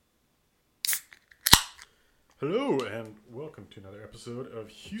Hello, and welcome to another episode of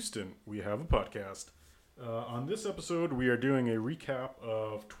Houston. We have a podcast. On this episode, we are doing a recap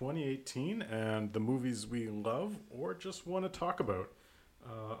of 2018 and the movies we love or just want to talk about.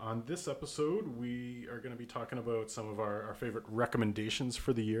 On this episode, we are going to be talking about some of our favorite recommendations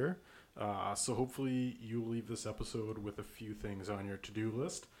for the year. So hopefully you'll leave this episode with a few things on your to-do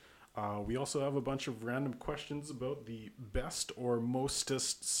list. We also have a bunch of random questions about the best or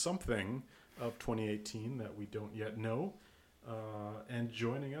mostest something of 2018 that we don't yet know. And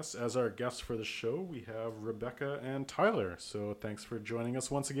joining us as our guests for the show, we have Rebecca and Tyler. So thanks for joining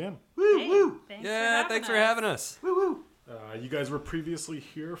us once again. Woo! Thanks for having us. Woo! You guys were previously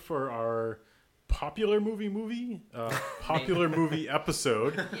here for our popular movie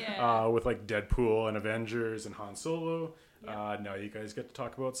episode with like Deadpool and Avengers and Han Solo. Yep. Now you guys get to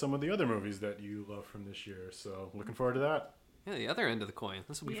talk about some of the other movies that you love from this year. So looking forward to that. Yeah, the other end of the coin.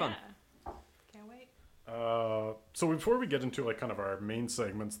 This will be fun. Can't wait. So before we get into like kind of our main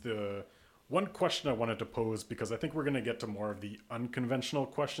segments, the one question I wanted to pose, because I think we're going to get to more of the unconventional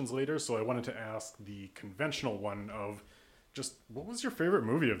questions later, so I wanted to ask the conventional one of just what was your favorite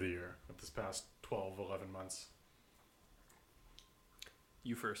movie of the year of this past 12, 11 months?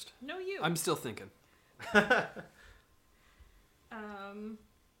 You first. No, you. I'm still thinking.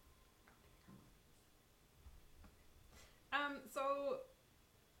 So,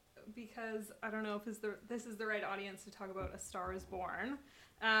 because I don't know if this is the right audience to talk about A Star is Born.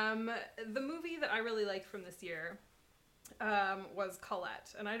 The movie that I really liked from this year was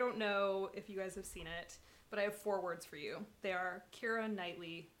Colette. And I don't know if you guys have seen it, but I have 4 words for you. They are Keira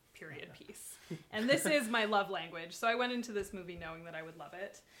Knightley, period piece. And this is my love language. So I went into this movie knowing that I would love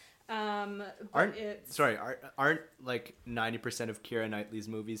it. Aren't like 90% of Keira Knightley's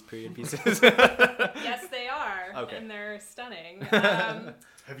movies period pieces? Yes, they are. Okay. And they're stunning.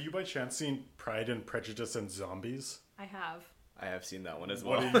 Have you by chance seen Pride and Prejudice and Zombies? I have. I have seen that one as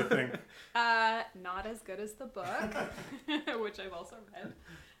well. What do you think? Not as good as the book, which I've also read.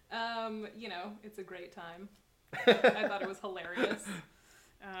 It's a great time. I thought it was hilarious.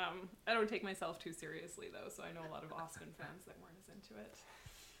 I don't take myself too seriously, though, so I know a lot of Austen fans that weren't as into it.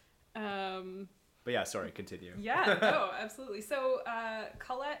 But yeah, sorry, continue. Yeah, no, absolutely. So,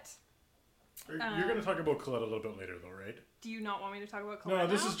 Colette... You're going to talk about Colette a little bit later, though, right? Do you not want me to talk about Colette No,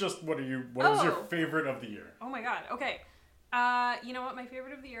 this now? is just what was your favorite of the year? Oh my god, okay. You know what, my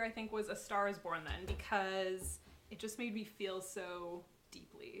favorite of the year I think was A Star is Born then, because it just made me feel so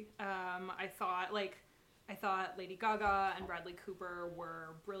deeply. I thought Lady Gaga and Bradley Cooper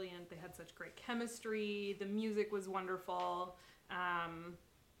were brilliant. They had such great chemistry. The music was wonderful.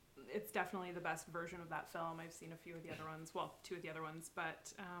 It's definitely the best version of that film. I've seen a few of the other ones. Well, 2 of the other ones,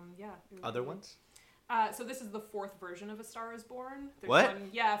 but yeah. Other ones? So this is the 4th version of A Star is Born. There's What? One,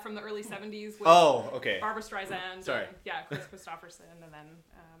 yeah, from the early 70s with Okay. Barbara Streisand. Sorry. And, Chris Christopherson, and then,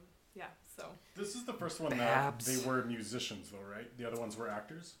 so. This is the first one that Babs. they were musicians, though, right? The other ones were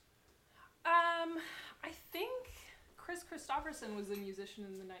actors? I think Chris Christopherson was a musician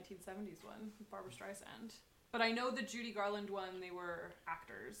in the 1970s one with Barbara Streisand. But I know the Judy Garland one, they were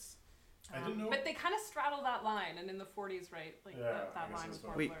actors. I didn't know. But they kind of straddle that line, and in the 40s, right? Like that I guess line was that's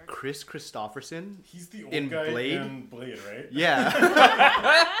more Wait, blurred. Chris Christopherson? He's the old in guy Blade? in Blade, right? Yeah.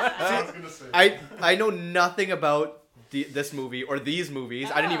 I was going to say. I know nothing about this movie or these movies.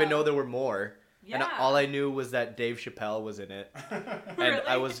 I didn't even know there were more. Yeah. And all I knew was that Dave Chappelle was in it.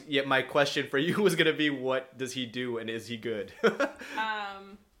 Really? And my question for you was going to be, what does he do and is he good?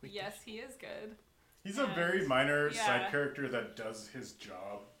 Yes, he is good. He's a very minor yeah. side character that does his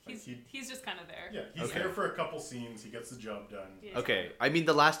job. Like He's just kind of there. yeah, he's Okay. there for a couple scenes. He gets the job done. Yeah. Okay, I mean,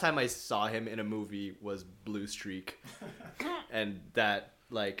 the last time I saw him in a movie was Blue Streak. And that,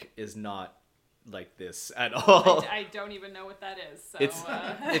 is not like this at all. I don't even know what that is. So,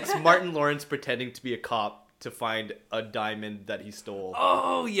 It's Martin Lawrence pretending to be a cop to find a diamond that he stole.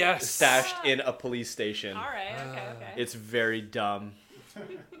 Oh, yes. Stashed in a police station. all right, okay. It's very dumb.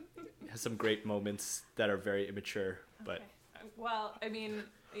 It has some great moments that are very immature, but... Okay. Well, I mean,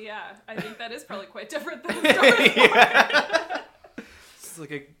 yeah, I think that is probably quite different than Star is Born. It's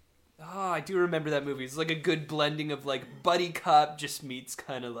like I do remember that movie. It's like a good blending of buddy cop just meets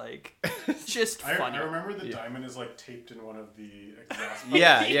kind of just funny. I remember the diamond is taped in one of the exhaust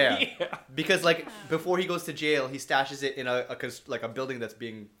pipes. Yeah. Because before he goes to jail, he stashes it in a building that's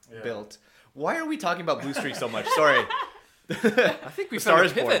being built. Why are we talking about Blue Streak so much? Sorry. I think we Star found a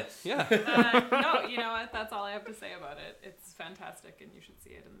is Born. pivot. Yeah. No, you know what? That's all I have to say about it. It's fantastic, and you should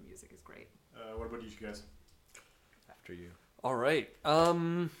see it, and the music is great. What about you guys? After you. All right.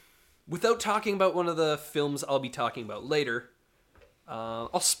 Without talking about one of the films I'll be talking about later,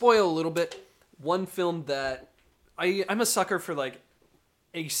 I'll spoil a little bit. One film that I'm a sucker for like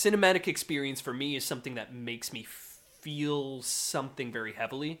a cinematic experience. For me, is something that makes me feel something very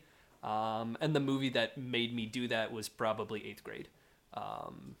heavily. And the movie that made me do that was probably Eighth Grade.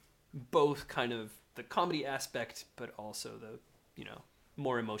 Both kind of the comedy aspect, but also the,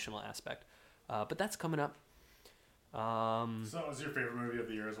 more emotional aspect. But that's coming up. So that was your favorite movie of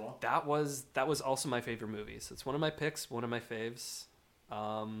the year as well? That was also my favorite movie. So it's one of my picks, one of my faves.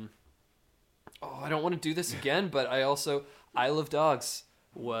 I don't want to do this again, but Isle of Dogs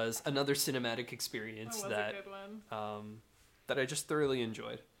was another cinematic experience That was a good one. that I just thoroughly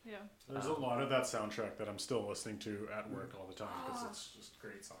enjoyed. Yeah. There's a lot of that soundtrack that I'm still listening to at work all the time because it's just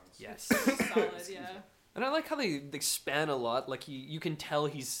great songs. Yes. Solid, yeah. And I like how they span a lot. Like you can tell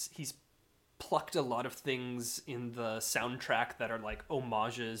he's plucked a lot of things in the soundtrack that are like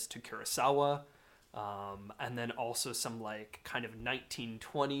homages to Kurosawa, and then also some like kind of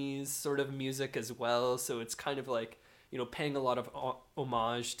 1920s sort of music as well. So it's kind of like paying a lot of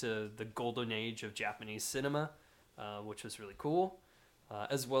homage to the golden age of Japanese cinema, which was really cool.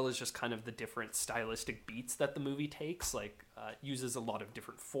 As well as just kind of the different stylistic beats that the movie takes, like uses a lot of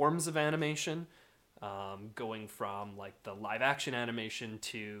different forms of animation, going from like the live action animation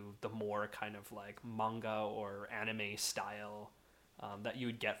to the more kind of like manga or anime style that you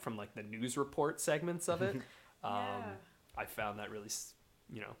would get from like the news report segments of it. Yeah. I found that really,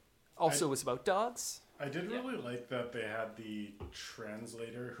 also was about dogs. I did really like that they had the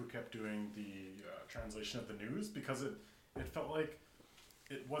translator who kept doing the translation of the news, because it felt like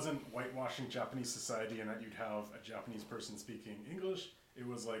it wasn't whitewashing Japanese society and that you'd have a Japanese person speaking English. It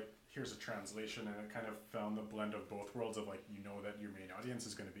was like, here's a translation, and it kind of found the blend of both worlds of like, that your main audience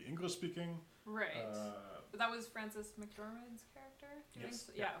is going to be English speaking. Right. That was Frances McDormand's character? Yes.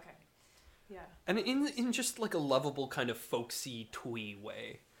 Yeah, okay. Yeah. And in just like a lovable kind of folksy twee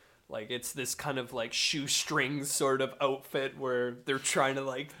way. Like it's this kind of like shoestrings sort of outfit where they're trying to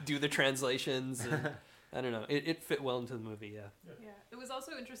like do the translations, and I don't know. It fit well into the movie, yeah. Yeah. It was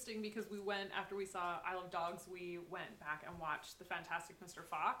also interesting because after we saw Isle of Dogs, we went back and watched The Fantastic Mr.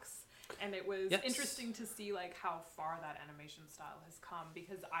 Fox. And it was interesting to see like how far that animation style has come,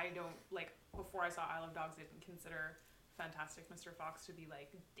 because before I saw Isle of Dogs, I didn't consider Fantastic Mr. Fox to be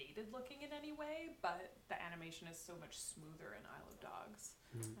like dated looking in any way, but the animation is so much smoother in Isle of Dogs.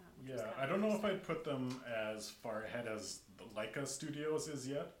 I don't know if I'd put them as far ahead as the Leica Studios is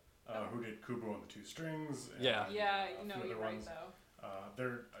yet, who did Kubo and the Two Strings. And, Yeah, a few you're other right ones. though.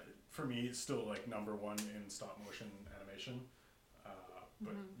 They're, for me, still like number one in stop motion animation.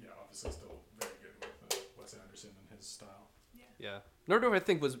 But obviously still very good with Wes Anderson and his style. Yeah. Nor do I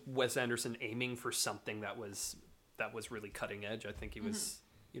think was Wes Anderson aiming for something that was really cutting edge. I think he was,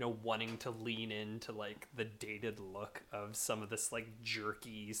 wanting to lean into like the dated look of some of this like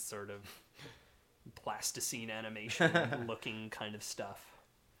jerky sort of plasticine animation looking kind of stuff.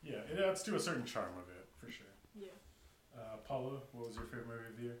 Yeah, it adds to a certain charm of it, for sure. Yeah. Paula, what was your favorite movie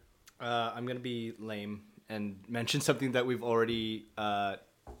of the year? I'm going to be lame and mention something that we've already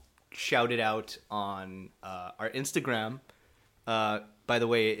shouted out on our Instagram. By the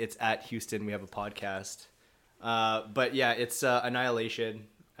way, it's at Houston. We have a podcast. But yeah, it's Annihilation.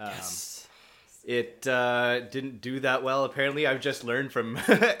 Yes. It didn't do that well, apparently. I've just learned from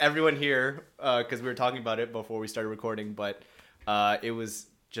everyone here, because we were talking about it before we started recording. But it was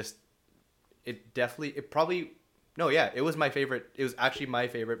just... It was my favorite. It was actually my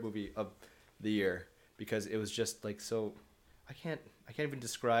favorite movie of the year, because it was just like so... I can't even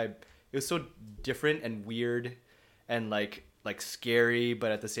describe... It was so different and weird and like scary,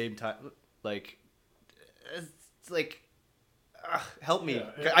 but at the same time, like... It's like... help me.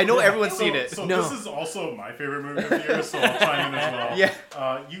 Yeah, I know everyone's seen it. So this is also my favorite movie of the year, so I'll chime in as well. Yeah.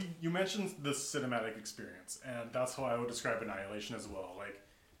 You mentioned the cinematic experience, and that's how I would describe Annihilation as well. Like,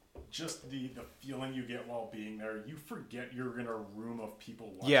 just the feeling you get while being there. You forget you're in a room of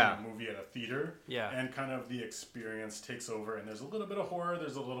people watching a movie at a theater. Yeah. And kind of the experience takes over, and there's a little bit of horror,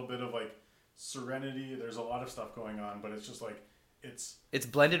 there's a little bit of like serenity, there's a lot of stuff going on, but it's just like it's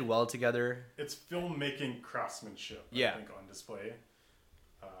blended well together. It's filmmaking craftsmanship, I think, on display.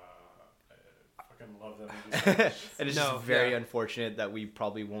 I fucking love that movie so much. And it's just very unfortunate that we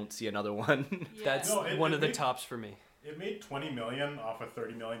probably won't see another one. Yeah. That's one of the tops for me. It made $20 million off a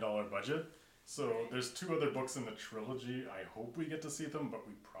 $30 million budget. So there's 2 other books in the trilogy. I hope we get to see them, but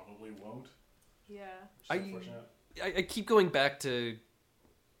we probably won't. Yeah. Which is unfortunate. I keep going back to...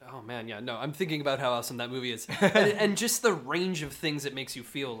 Oh man, yeah, no, I'm thinking about how awesome that movie is. and just the range of things it makes you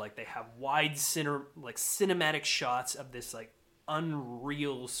feel. Like they have wide cinematic shots of this like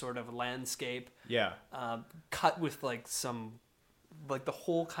unreal sort of landscape. Yeah. Cut with like some like the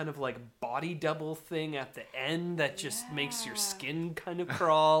whole kind of like body double thing at the end that just makes your Yeah. skin kind of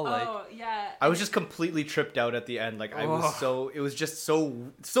crawl. Like, Oh yeah. I was just completely tripped out at the end. Like I was Ugh. it was just so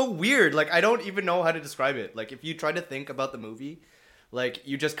weird. Like I don't even know how to describe it. Like if you try to think about the movie, like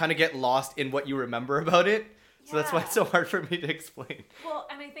you just kind of get lost in what you remember about it. So that's why Yeah. it's so hard for me to explain. Well,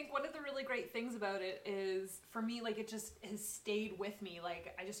 and I think one of the really great things about it is, for me, like, it just has stayed with me.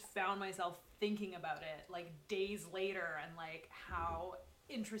 Like, I just found myself thinking about it, like, days later, and, like, how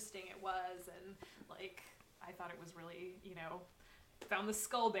interesting it was, and, like, I thought it was really, found the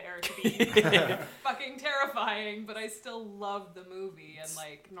skull bear to be fucking terrifying, but I still loved the movie, and,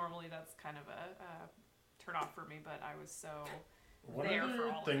 like, normally that's kind of a turn off for me, but I was so One there for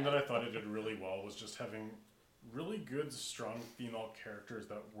other all thing of that it. I thought it did really well was just having really good, strong female characters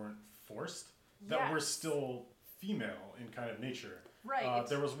that weren't forced, that were Yes. still female in kind of nature. Right.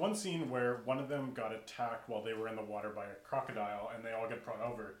 There was one scene where one of them got attacked while they were in the water by a crocodile, and they all get brought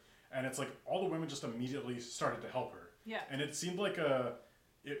over. And it's like all the women just immediately started to help her. Yeah. And it seemed like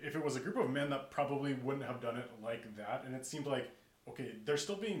if it was a group of men that probably wouldn't have done it like that, and it seemed like, okay, they're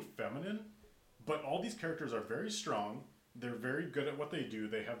still being feminine, but all these characters are very strong. They're very good at what they do.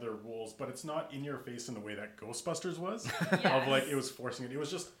 They have their rules, but it's not in your face in the way that Ghostbusters was. Of like, it was forcing it. It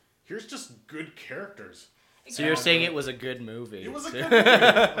was just, here's just good characters. So you're saying it was a good movie? It was a good movie.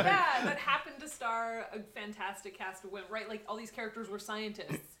 Yeah, that happened to star a fantastic cast of women, right? Like, all these characters were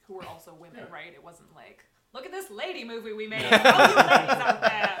scientists who were also women, Yeah. right? It wasn't like, look at this lady movie we made. All you ladies out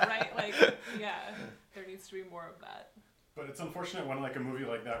there, right? Like, yeah, there needs to be more of that. But it's unfortunate when like a movie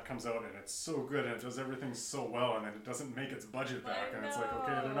like that comes out and it's so good and it does everything so well and then it doesn't make its budget back I and it's like,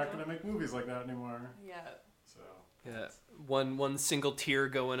 okay, they're not know. going to make movies like that anymore. Yeah. So yeah, one single tear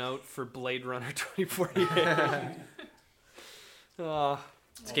going out for Blade Runner 2048.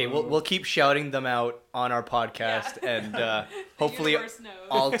 Okay, we'll keep shouting them out on our podcast, Yeah. and hopefully universe knows.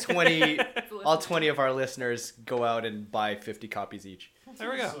 all 20 all listening. 20 of our listeners go out and buy 50 copies each.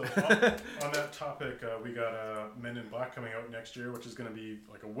 There we go. So on that topic, we got Men in Black coming out next year, which is going to be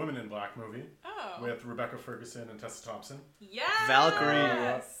like a Women in Black movie Oh. with Rebecca Ferguson and Tessa Thompson. Yes!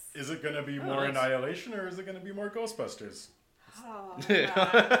 Valkyrie. Is it going to be Oh, more nice. Annihilation or is it going to be more Ghostbusters? Oh,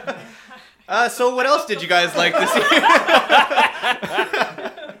 God. So what else did you guys like this year?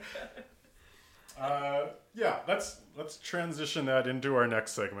 Yeah, let's transition that into our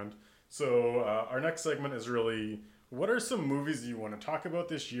next segment. So our next segment is really, what are some movies you want to talk about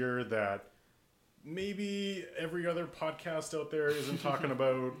this year that maybe every other podcast out there isn't talking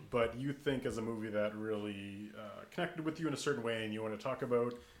about, but you think is a movie that really connected with you in a certain way and you want to talk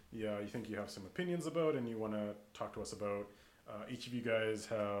about? Yeah, you think you have some opinions about and you want to talk to us about. Each of you guys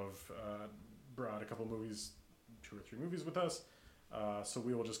have brought a couple movies, 2 or 3 movies with us. So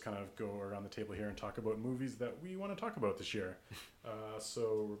we will just kind of go around the table here and talk about movies that we want to talk about this year.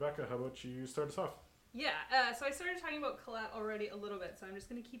 So Rebecca, how about you start us off? Yeah, so I started talking about Colette already a little bit, so I'm just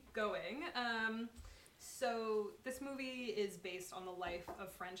going to keep going. So this movie is based on the life of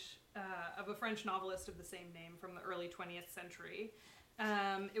a French novelist of the same name from the early 20th century.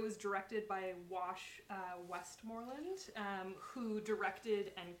 It was directed by Wash Westmoreland, who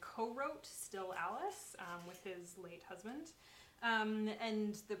directed and co-wrote Still Alice with his late husband.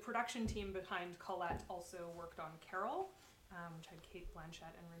 And the production team behind Colette also worked on Carol, which had Kate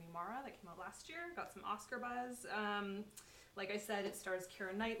Blanchett and Rooney Mara, that came out last year. Got some Oscar buzz. Like I said, it stars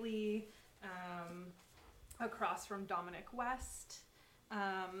Keira Knightley, across from Dominic West.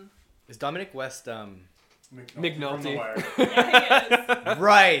 Is Dominic West McNulty. From The Wire. Yeah, he is.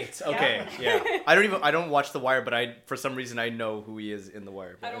 right? Okay, yeah. I don't watch The Wire, but for some reason I know who he is in The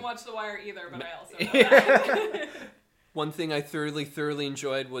Wire. I don't watch The Wire either, but I also know that. One thing I thoroughly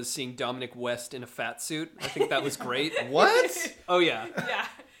enjoyed was seeing Dominic West in a fat suit. I think that was great. What? Oh yeah,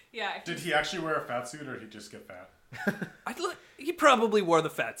 Yeah. Did he actually wear a fat suit or did he just get fat? he probably wore the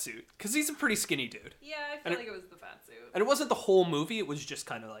fat suit because he's a pretty skinny dude. Yeah, I feel And like it was the fat suit. And it wasn't the whole movie; it was just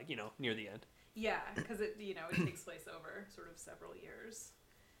kind of like near the end. Yeah, because it takes place over sort of several years.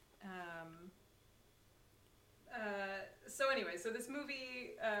 So anyway, so this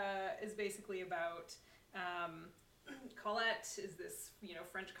movie is basically about Colette is this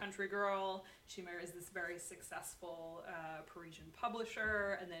French country girl. She marries this very successful Parisian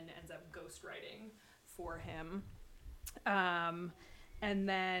publisher, and then ends up ghostwriting for him. And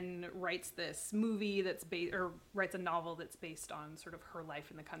then writes this movie writes a novel that's based on sort of her life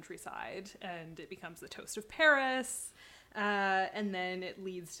in the countryside, and it becomes The Toast of Paris. And then it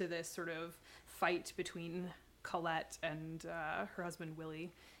leads to this sort of fight between Colette and her husband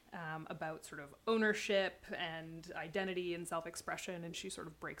Willie, about sort of ownership and identity and self-expression, and she sort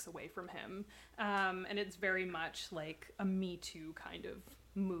of breaks away from him. And it's very much like a Me Too kind of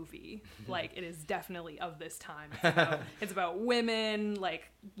movie. Like, it is definitely of this time. It's about women, like,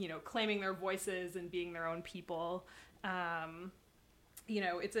 you know, claiming their voices and being their own people. You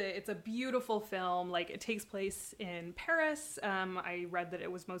know, it's a beautiful film. Like, it takes place in Paris. I read that it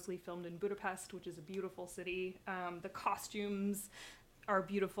was mostly filmed in Budapest, which is a beautiful city. The costumes are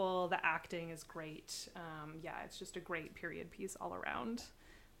beautiful. The acting is great. Yeah, it's just a great period piece all around.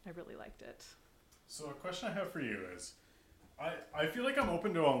 I really liked it. So a question I have for you is, I feel like I'm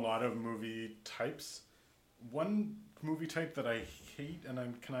open to a lot of movie types. One movie type that I hate and I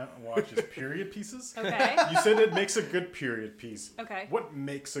cannot watch is period pieces. Okay. You said it makes a good period piece. Okay. What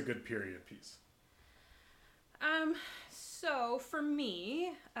makes a good period piece? So for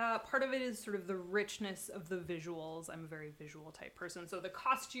me, part of it is sort of the richness of the visuals. I'm a very visual type person. So the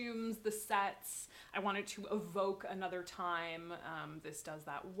costumes, the sets, I wanted to evoke another time. This does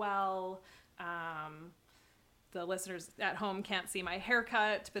that well. The listeners at home can't see my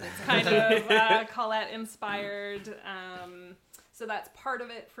haircut, but it's kind of Colette inspired. So that's part of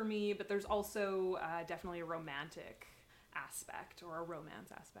it for me, but there's also definitely a romantic aspect or a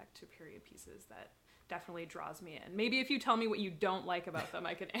romance aspect to period pieces that definitely draws me in. Maybe if you tell me what you don't like about them,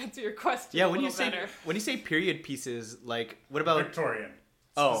 I can answer your question. Yeah, a when you little say better. period pieces, like what about Victorian.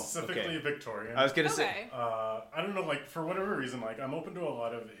 Oh, Specifically okay. Victorian. I was gonna Okay. say I don't know, like, for whatever reason, like, I'm open to a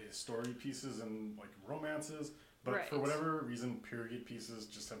lot of story pieces and, like, romances, but Right. for whatever reason, period pieces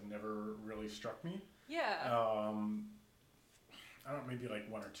just have never really struck me. Yeah. I don't know, maybe, like,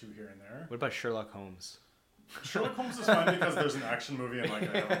 one or two here and there. what about Sherlock Holmes? Sherlock Holmes is fun because there's an action movie and,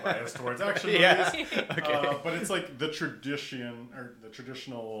 like, I have a bias towards action movies. Yeah. Okay. But it's, like, the traditional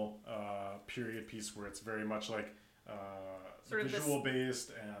period piece where it's very much, like, Sort of this-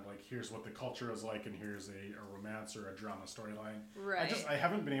 visual-based and, like, here's what the culture is like and here's a romance or a drama storyline. Right. I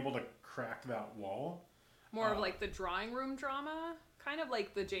haven't been able to crack that wall. More of like the drawing room drama, kind of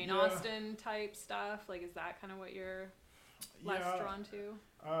like the Jane Yeah. Austen type stuff. Like, is that kind of what you're less Yeah. drawn to?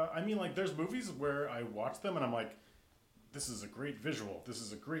 I mean, like, there's movies where I watch them and I'm like, this is a great visual. This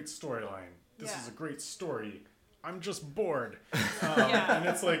is a great storyline. This Yeah. is a great story. I'm just bored. Yeah. And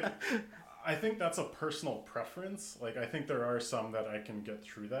it's like, I think that's a personal preference. Like, I think there are some that I can get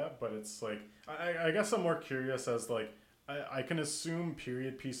through that, but it's like, I guess I'm more curious as, like, I can assume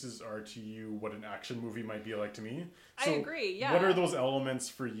period pieces are to you what an action movie might be like to me. I agree, yeah. What are those elements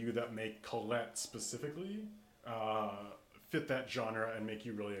for you that make Colette specifically fit that genre and make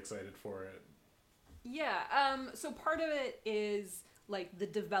you really excited for it? Yeah. So part of it is like the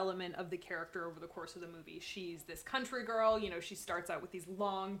development of the character over the course of the movie. She's this country girl, you know, she starts out with these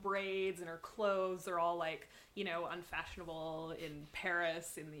long braids and her clothes are all like, you know, unfashionable in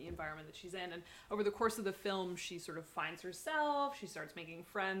Paris, in the environment that she's in. And over the course of the film, she sort of finds herself, she starts making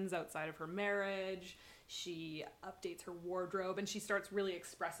friends outside of her marriage, she updates her wardrobe, and she starts really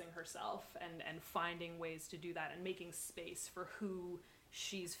expressing herself and finding ways to do that and making space for who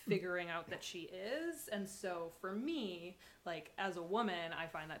she's figuring out that she is. And so for me, like, as a woman, I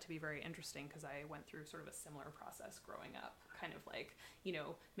find that to be very interesting because I went through sort of a similar process growing up, kind of like, you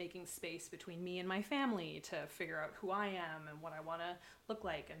know, making space between me and my family to figure out who I am and what I want to look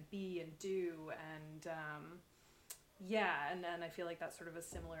like and be and do. And yeah, and then I feel like that's sort of a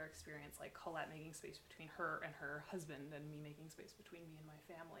similar experience, like Colette making space between her and her husband, and me making space between me and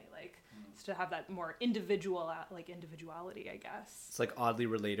my family, like to have that more individuality, I guess. It's like oddly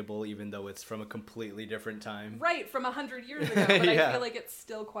relatable, even though it's from a completely different time. Right, from 100 years ago, but Yeah. I feel like it's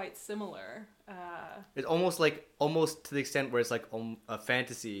still quite similar. It's almost to the extent where it's like a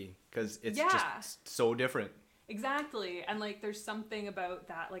fantasy because it's Yeah. just so different. Exactly, and like there's something about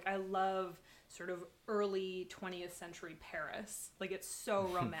that. Like I love sort of early 20th century Paris. Like it's so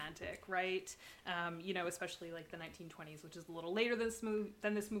romantic, right? You know, especially like the 1920s, which is a little later than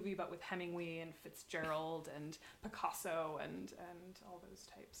this movie, but with Hemingway and Fitzgerald and Picasso and all those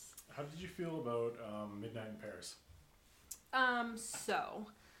types. How did you feel about Midnight in Paris? So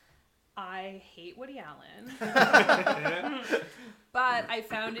I hate Woody Allen, but I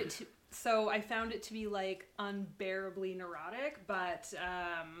found it to be like unbearably neurotic, but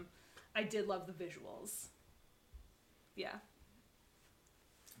I did love the visuals. Yeah.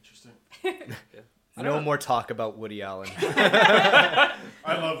 Interesting. No more talk about Woody Allen. I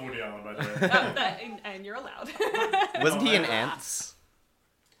love Woody Allen, by the way. And you're allowed. Wasn't he in Ants?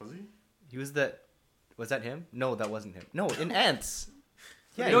 Was he? He was the... Was that him? No, that wasn't him. No, in Ants.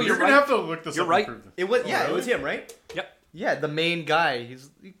 Yeah, No, he- You're you're gonna right. have to look this You're up. right. And prove this. It was, Oh, yeah, really? it was him, right? Yep. Yeah, the main guy.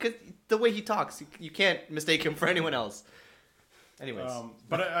 Cause the way he talks, you can't mistake him for anyone else. Anyways.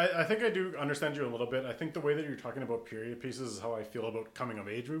 But I think I do understand you a little bit. I think the way that you're talking about period pieces is how I feel about coming of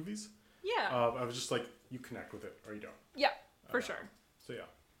age movies. Yeah. I was just like, you connect with it or you don't. Yeah, for sure. So yeah.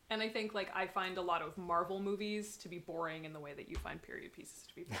 And I think like I find a lot of Marvel movies to be boring in the way that you find period pieces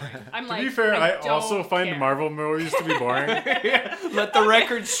to be boring. I'm To like, be fair, I also don't find care. Marvel movies to be boring. Let the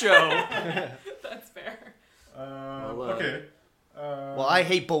record show. That's fair. Okay. Well, I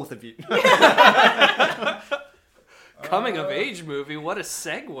hate both of you. Coming of age movie, what a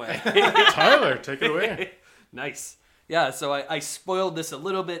segue. Tyler, take it away. Nice. Yeah, so I spoiled this a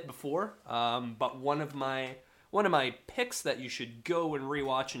little bit before, but one of my picks that you should go and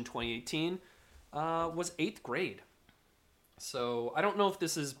rewatch in 2018 was 8th Grade. So I don't know if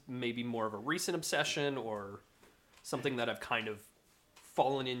this is maybe more of a recent obsession or something that I've kind of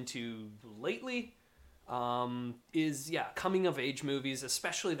fallen into lately. Coming of age movies,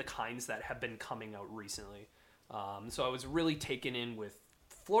 especially the kinds that have been coming out recently. So I was really taken in with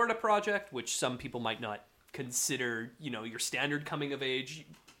Florida Project, which some people might not consider, your standard coming of age,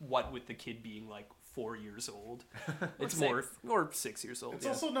 what with the kid being like 4 years old. It's more, or 6 years old. It's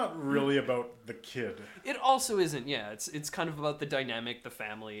also not really about the kid. It also isn't, yeah. It's kind of about the dynamic, the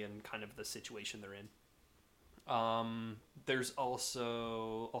family, and kind of the situation they're in. There's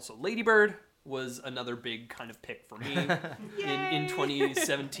also Lady Bird was another big kind of pick for me in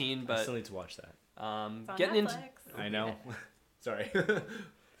 2017. But I still need to watch that. getting into I know. Sorry.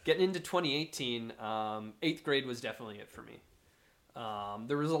 Getting into 2018, 8th Grade was definitely it for me.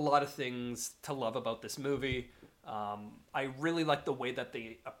 There was a lot of things to love about this movie. I really like the way that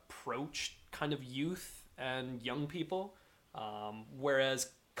they approached kind of youth and young people. Whereas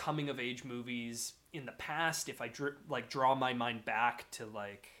coming of age movies in the past, if I draw my mind back to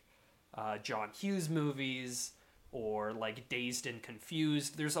like John Hughes movies or like Dazed and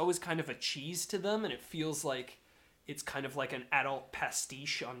Confused, there's always kind of a cheese to them, and it feels like it's kind of like an adult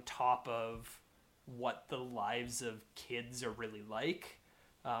pastiche on top of what the lives of kids are really like.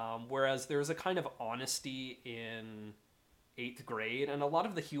 Whereas there's a kind of honesty in 8th Grade, and a lot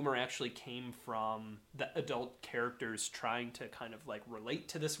of the humor actually came from the adult characters trying to kind of like relate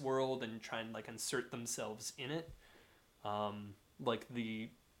to this world and try and like insert themselves in it. Like the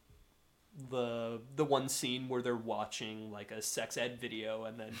one scene where they're watching like a sex ed video,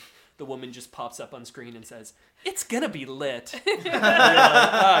 and then the woman just pops up on screen and says, "It's gonna be lit." And you're like,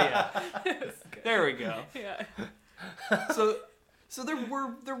 oh yeah, there we go. Yeah. So there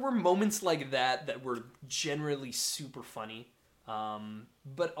were moments like that were generally super funny,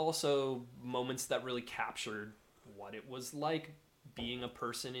 but also moments that really captured what it was like being a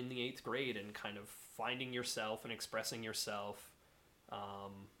person in the 8th grade and kind of finding yourself and expressing yourself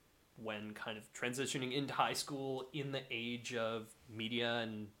when kind of transitioning into high school in the age of media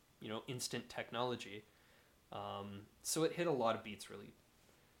and instant technology. So it hit a lot of beats really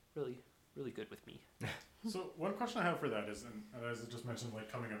good with me. So one question I have for that is, and as I just mentioned,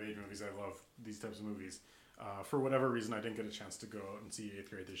 like coming of age movies, I love these types of movies. For whatever reason, I didn't get a chance to go out and see 8th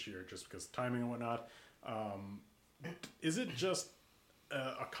Grade this year just because of timing and whatnot. Is it just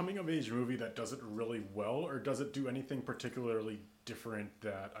a coming of age movie that does it really well, or does it do anything particularly different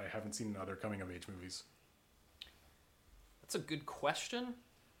that I haven't seen in other coming of age movies? That's a good question.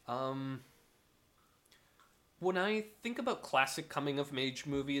 When I think about classic coming of age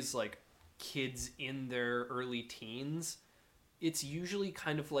movies like kids in their early teens, it's usually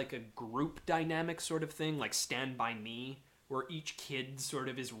kind of like a group dynamic sort of thing, like Stand By Me, where each kid sort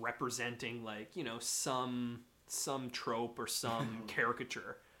of is representing like, some trope or some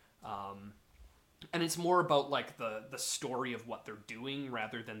caricature. And it's more about like the story of what they're doing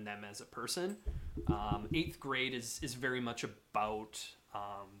rather than them as a person. 8th Grade is very much about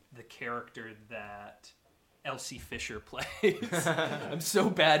the character that Elsie Fisher plays. I'm so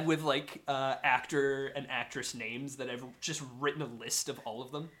bad with like actor and actress names that I've just written a list of all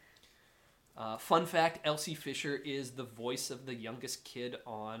of them. Fun fact, Elsie Fisher is the voice of the youngest kid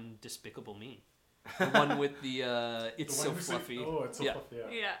on Despicable Me. The one with the It's So Fluffy. It's so fluffy, yeah.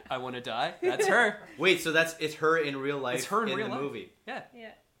 Yeah. I Want to Die. That's her. Wait, so it's her in real life. It's her in real the life. movie. Yeah.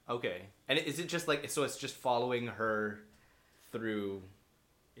 Yeah. Okay, and is it just like so? It's just following her through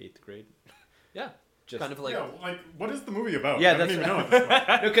 8th grade. Yeah. Just Kind of like... Yeah, like, what is the movie about? Yeah, I don't that's even know at this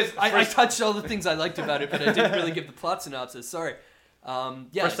point. because I touched all the things I liked about it, but I didn't really give the plot synopsis. Sorry.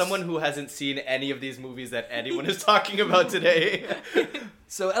 for someone who hasn't seen any of these movies that anyone is talking about today.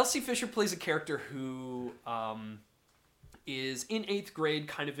 So Elsie Fisher plays a character who is in 8th grade,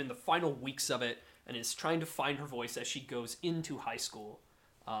 kind of in the final weeks of it, and is trying to find her voice as she goes into high school.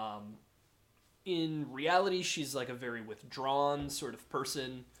 In reality, she's like a very withdrawn sort of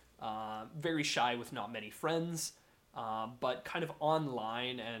person, very shy with not many friends. but kind of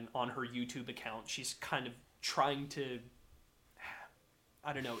online and on her YouTube account, she's kind of trying to,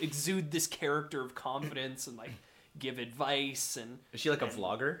 I don't know, exude this character of confidence and like give advice and. Is she like a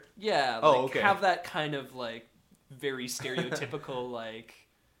vlogger? Yeah. Like, Oh, okay. Have that kind of like very stereotypical like,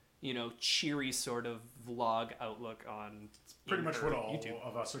 you know, cheery sort of vlog outlook on. Pretty much her what all YouTube.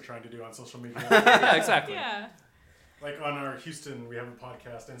 of us are trying to do on social media. Yeah, exactly. Yeah. Like on our Houston, we have a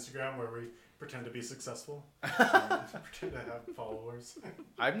podcast Instagram where we pretend to be successful. Pretend to have followers.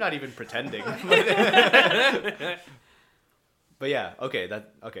 I'm not even pretending. But yeah, okay,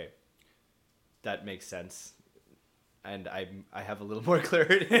 that makes sense, and I have a little more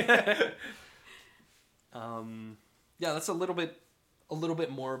clarity. Yeah, that's a little bit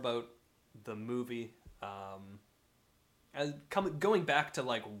more about the movie. And going back to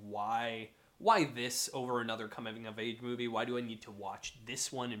like why this over another coming of age movie? Why do I need to watch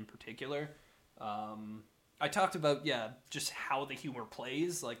this one in particular? I talked about just how the humor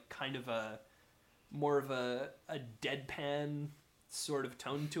plays, like kind of more of a deadpan sort of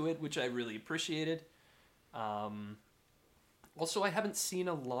tone to it, which I really appreciated. Also, I haven't seen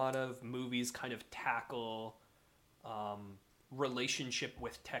a lot of movies kind of tackle relationship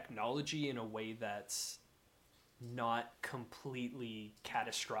with technology in a way that's not completely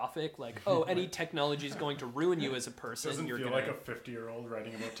catastrophic. Like, oh, any technology is going to ruin you as a person. Doesn't You're feel gonna... like a 50-year-old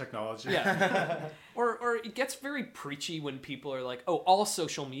writing about technology. Yeah. or it gets very preachy when people are like, oh, all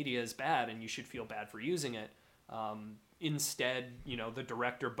social media is bad and you should feel bad for using it. Instead, you know, the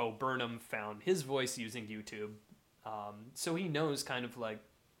director Bo Burnham found his voice using YouTube. So he knows kind of like,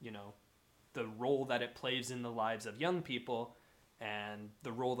 you know, the role that it plays in the lives of young people and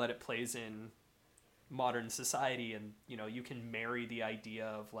the role that it plays in modern society. And, you know, you can marry the idea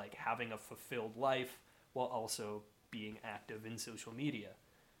of like having a fulfilled life while also being active in social media.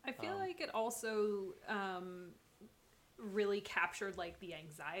 I feel like it also really captured like the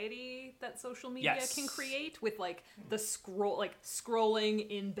anxiety that social media Yes. can create with like the scrolling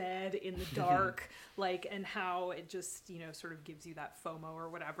in bed in the dark, like, and how it just, you know, sort of gives you that FOMO or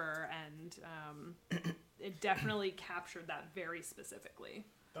whatever. And it definitely captured that very specifically.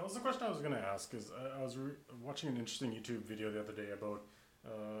 That was the question I was going to ask, is I was watching an interesting YouTube video the other day about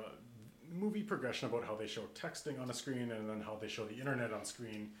movie progression, about how they show texting on a screen and then how they show the internet on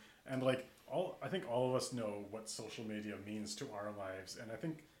screen. And like, I think all of us know what social media means to our lives. And I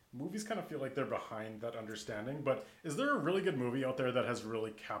think movies kind of feel like they're behind that understanding. But is there a really good movie out there that has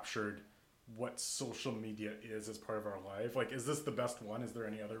really captured what social media is as part of our life? Like, is this the best one? Is there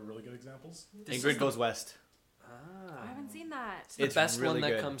any other really good examples? Ingrid Goes West. I haven't seen that. The It's best really one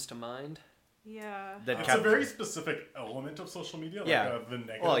that good. comes to mind. Yeah. That It's cap- a very specific element of social media, like Yeah. the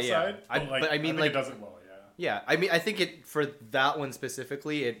negative Well, yeah. side. But I mean, think like- it does it well, yeah. Yeah, I mean, I think it for that one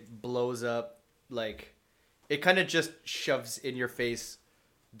specifically, it blows up like it kind of just shoves in your face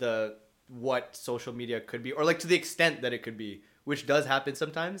what social media could be, or like to the extent that it could be, which does happen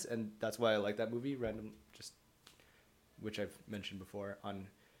sometimes, and that's why I like that movie. Which I've mentioned before on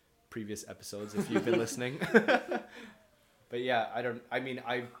previous episodes if you've been listening. But yeah,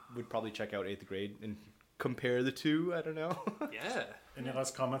 I would probably check out 8th Grade and compare the two. I don't know. Yeah. Any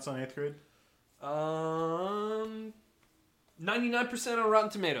last comments on 8th Grade? 99% on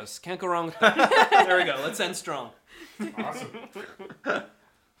Rotten Tomatoes. Can't go wrong with that. There we go. Let's end strong. Awesome.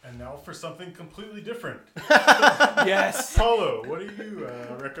 And now for something completely different. Yes. Paulo, what do you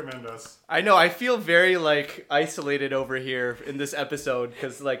recommend us? I know, I feel very like isolated over here in this episode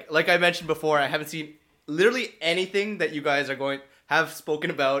because like I mentioned before, I haven't seen literally anything that you guys have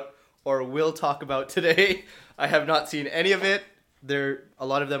spoken about or will talk about today. I have not seen any of it. A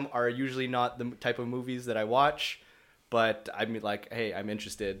lot of them are usually not the type of movies that I watch, but I'm like, hey, I'm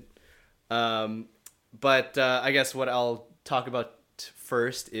interested. But I guess what I'll talk about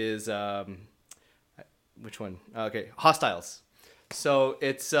first is which one? Okay, Hostiles. So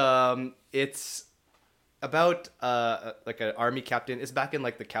it's about like an army captain. It's back in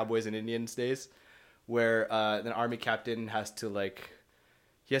like the Cowboys and Indians days, where an army captain has to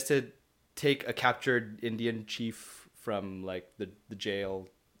take a captured Indian chief from like the jail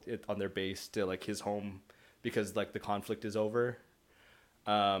on their base to like his home because like the conflict is over.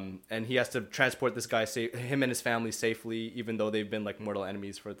 And he has to transport this guy, him and his family safely, even though they've been like mortal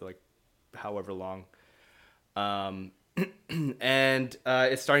enemies for like however long. And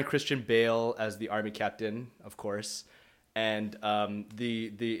it's starring Christian Bale as the army captain, of course. And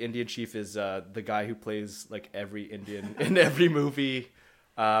the Indian chief is the guy who plays like every Indian in every movie.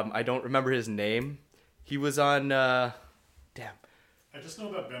 I don't remember his name. He was on damn. I just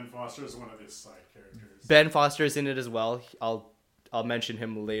know that Ben Foster is one of his side characters. Ben Foster is in it as well. I'll mention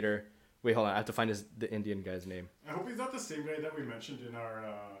him later. Wait, hold on. I have to find the Indian guy's name. I hope he's not the same guy that we mentioned in our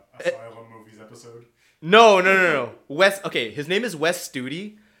Asylum Movies episode. No. Okay, his name is Wes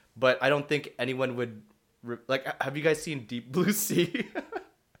Studi, but I don't think anyone would like. Have you guys seen Deep Blue Sea?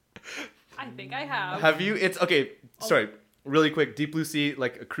 I think I have. Have you? It's okay. Sorry, really quick. Deep Blue Sea,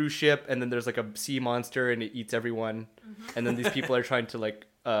 like a cruise ship, and then there's like a sea monster, and it eats everyone. And then these people are trying to like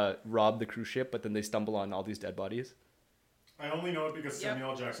rob the cruise ship, but then they stumble on all these dead bodies. I only know it because Yep.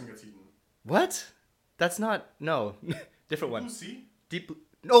 Samuel L. Jackson gets eaten. What? That's not different one. Blue Sea? Deep.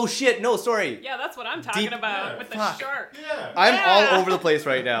 Oh shit! No, sorry. Yeah, that's what I'm talking Deep- about yeah, with the fuck. shark. Yeah. I'm Yeah. all over the place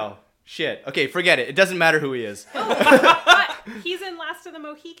right now. Shit. Okay, forget it. It doesn't matter who he is. But he's in Last of the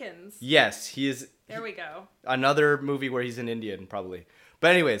Mohicans. Yes, he is. There we go. Another movie where he's an Indian, probably.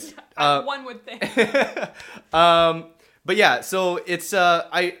 But anyways, One would think. but yeah, so it's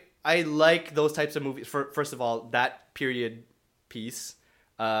I like those types of movies. First of all, that period piece,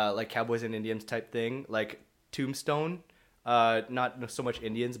 like cowboys and Indians type thing, like Tombstone. Not so much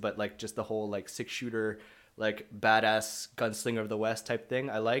Indians, but like just the whole like 6-shooter, like badass gunslinger of the West type thing.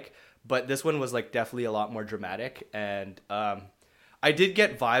 I like, but this one was like definitely a lot more dramatic, and I did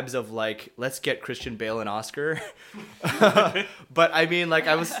get vibes of like, let's get Christian Bale an Oscar. But I mean, like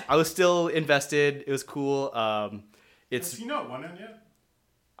I was still invested. It was cool. Has It's he not won it yet?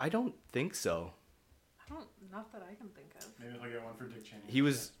 I don't think so. Not that I can think of. Maybe he'll get one for Dick Cheney. He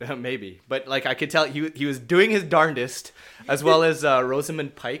was maybe, but like I could tell he was doing his darndest, as well as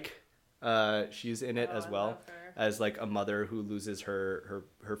Rosamund Pike. She's in it Oh, as I well love her. as like a mother who loses her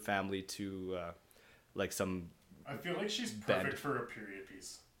family to like some I feel like she's Bend. perfect for a period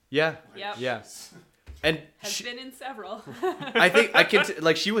piece. yeah Yep. yeah and Has she, been in several. I think I can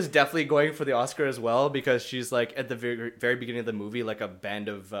like she was definitely going for the Oscar as well, because she's like at the very beginning of the movie, like a band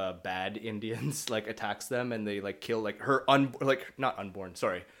of bad Indians like attacks them, and they like kill like her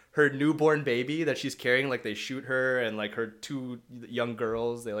her newborn baby that she's carrying. Like they shoot her and like her 2 young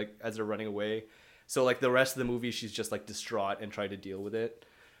girls, they like as they're running away. So like the rest of the movie she's just like distraught and trying to deal with it.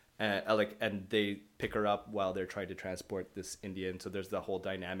 And they pick her up while they're trying to transport this Indian. So there's the whole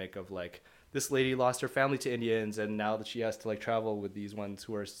dynamic of like this lady lost her family to Indians, and now that she has to like travel with these ones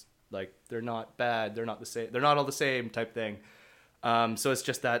who are like, they're not bad, they're not the same, they're not all the same type thing. So it's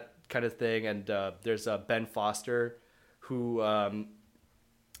just that kind of thing. And there's Ben Foster, who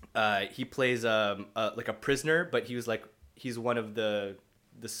he plays like a prisoner, but he's one of the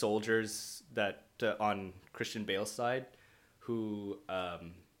soldiers that on Christian Bale's side, who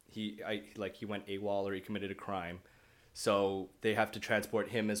he went AWOL, or he committed a crime. So they have to transport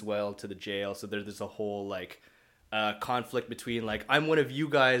him as well to the jail. So there's a whole like conflict between like, I'm one of you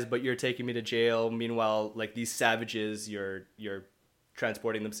guys, but you're taking me to jail. Meanwhile, like these savages, you're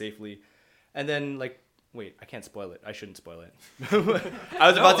transporting them safely. And then like, wait, I can't spoil it. I shouldn't spoil it. I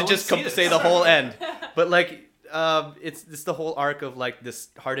was about to just say the whole end, but like it's the whole arc of like this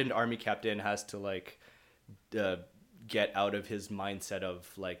hardened army captain has to like get out of his mindset of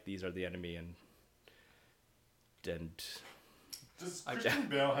like, these are the enemy, and Does Christian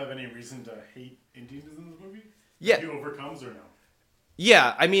Bale have any reason to hate Indians in this movie? Yeah. He overcomes or no?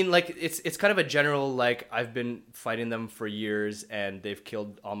 Yeah, I mean, like it's kind of a general like, I've been fighting them for years and they've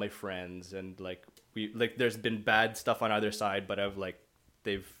killed all my friends, and like there's been bad stuff on either side, but I've like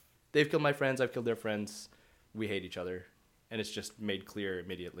they've killed my friends, I've killed their friends, we hate each other, and it's just made clear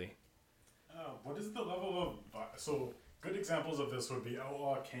immediately. What is the level of so good examples of this would be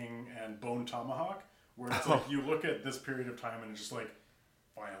Outlaw King and Bone Tomahawk, where it's like you look at this period of time and it's just like,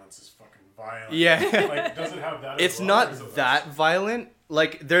 violence is fucking violent. Yeah. Like, does it have that? as It's well, or is not it that less? violent.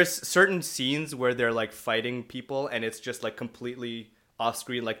 Like there's certain scenes where they're like fighting people and it's just like completely off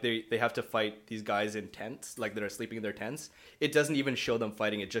screen. Like they have to fight these guys in tents, like that are sleeping in their tents. It doesn't even show them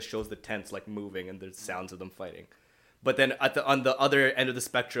fighting. It just shows the tents like moving and the sounds of them fighting. But then on the other end of the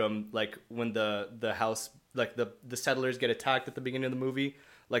spectrum, like when the house, like the settlers get attacked at the beginning of the movie,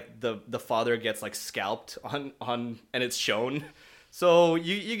 like the father gets like scalped on and it's shown. So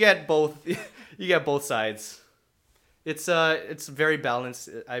you get both you get both sides. It's very balanced.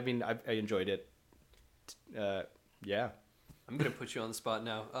 I mean, I enjoyed it. Yeah. I'm gonna put you on the spot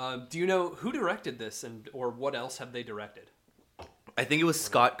now. Do you know who directed this, or what else have they directed? I think it was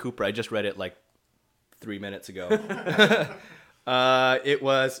Scott Cooper. I just read it like 3 minutes ago. It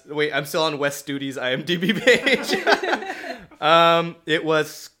was, wait, I'm still on Wes Studi's IMDb page. It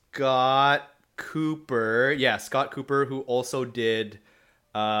was Scott Cooper. Yeah, Scott Cooper, who also did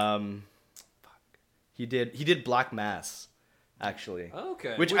he did Black Mass, actually.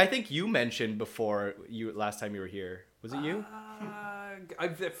 Okay. Which I think you mentioned before last time you were here. Was it you? I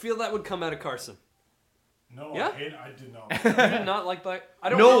feel that would come out of Carson. No, Yeah? I did not. You did not like Black. I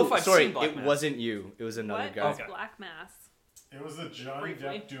don't know if I've sorry, seen Black it Mass. wasn't you. It was another What guy. is Black Mass? It was the Johnny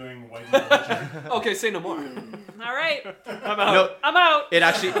Briefly. Depp doing White Religion. Okay, say no more. All right, I'm out. No, I'm out. it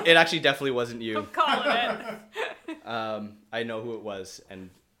actually definitely wasn't I'm you. calling it. I know who it was, and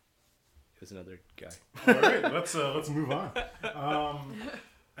it was another guy. All right, let's move on.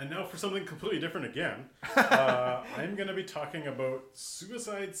 And now for something completely different again. I'm going to be talking about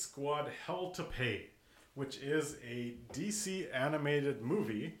Suicide Squad: Hell to Pay, which is a DC animated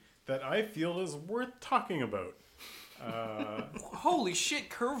movie that I feel is worth talking about. Holy shit,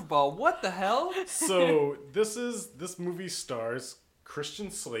 curveball! What the hell? So this movie stars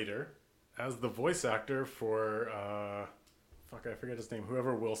Christian Slater as the voice actor for I forget his name.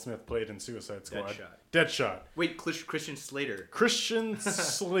 Whoever Will Smith played in Suicide Squad. Deadshot. Wait, Christian Slater. Christian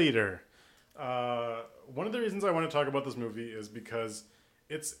Slater. One of the reasons I want to talk about this movie is because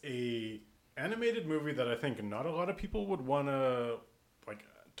it's a animated movie that I think not a lot of people would want to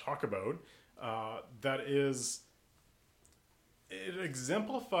talk about. It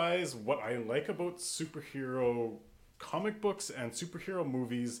exemplifies what I like about superhero comic books and superhero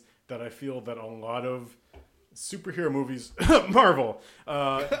movies that I feel that a lot of superhero movies, Marvel,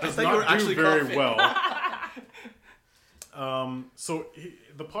 does not do very well.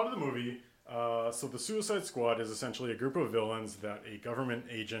 The plot of the movie, so the Suicide Squad is essentially a group of villains that a government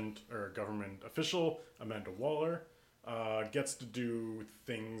agent or a government official, Amanda Waller, gets to do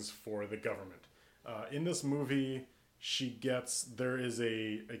things for the government. In this movie, there is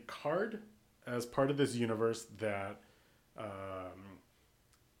a card as part of this universe that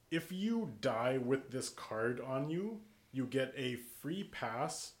if you die with this card on you, you get a free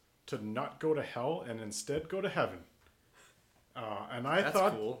pass to not go to hell and instead go to heaven. And I That's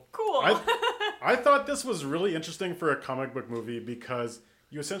thought, Cool. I thought this was really interesting for a comic book movie because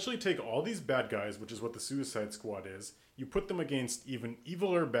you essentially take all these bad guys, which is what the Suicide Squad is, you put them against even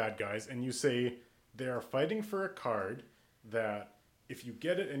eviler bad guys, and you say they are fighting for a card that if you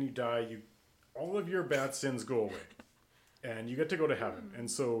get it and you die, all of your bad sins go away. And you get to go to heaven. And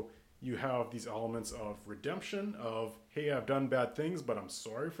so you have these elements of redemption, of, hey, I've done bad things, but I'm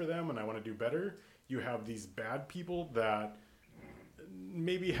sorry for them and I want to do better. You have these bad people that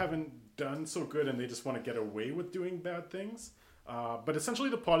maybe haven't done so good and they just want to get away with doing bad things. But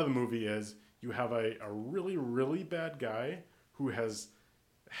essentially the plot of the movie is you have a really, really bad guy who has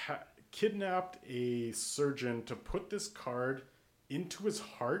kidnapped a surgeon to put this card into his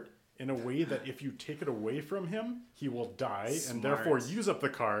heart in a way that if you take it away from him, he will die and therefore use up the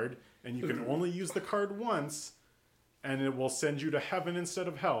card, and you can only use the card once, and it will send you to heaven instead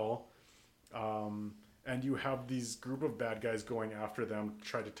of hell. And you have these group of bad guys going after them,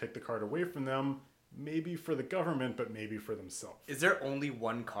 try to take the card away from them, maybe for the government, but maybe for themselves. Is there only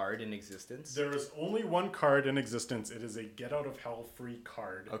one card in existence? There is only one card in existence. It is a get out of hell free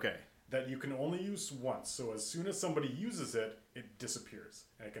card. Okay. That you can only use once. So as soon as somebody uses it, it disappears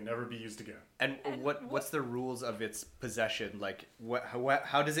and it can never be used again. And what's the rules of its possession? Like,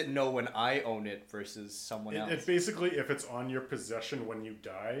 how does it know when I own it versus someone else? It basically, if it's on your possession when you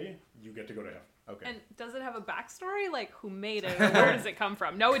die, you get to go to heaven. Okay. And does it have a backstory? Like, who made it? Or where does it come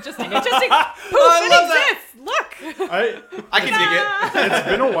from? No, it just poof, it exists! Look! I can dig it. It's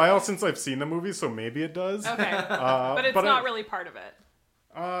been a while since I've seen the movie, so maybe it does. Okay. But it's not really part of it.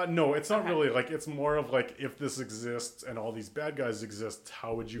 No, it's not really. It's more of if this exists and all these bad guys exist,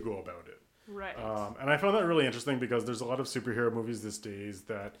 how would you go about it? Right. And I found that really interesting because there's a lot of superhero movies these days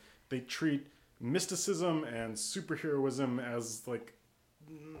that they treat mysticism and superheroism as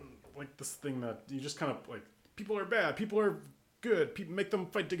this thing that you just kind of people are bad, people are good, people make them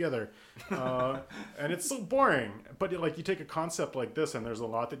fight together, and it's so boring. But you take a concept like this, and there's a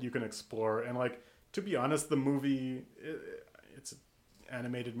lot that you can explore. And to be honest, the movie it's an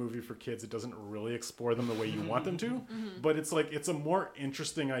animated movie for kids. It doesn't really explore them the way you want them to, but it's a more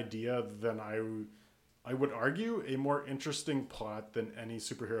interesting idea than I would argue a more interesting plot than any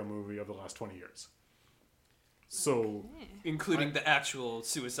superhero movie of the last 20 years. So, Including the actual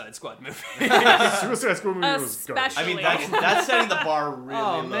Suicide Squad movie. Suicide Squad movie was garbage. I mean, that's setting the bar really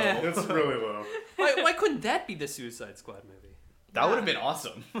low. man. It's really low. Why couldn't that be the Suicide Squad movie? That would have been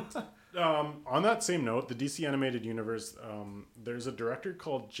awesome. On that same note, the DC Animated Universe, there's a director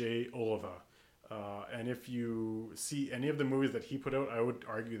called Jay Oliva. And if you see any of the movies that he put out, I would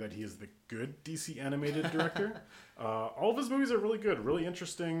argue that he is the good DC Animated director. All of his movies are really good, really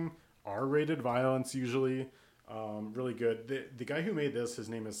interesting, R-rated violence usually. Really good. The guy who made this, his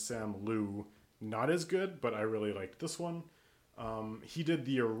name is Sam Liu. Not as good, but I really liked this one. He did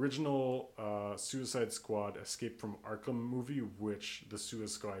the original Suicide Squad Escape from Arkham movie, which the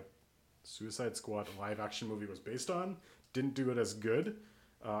Suicide Suicide Squad live action movie was based on didn't do it as good,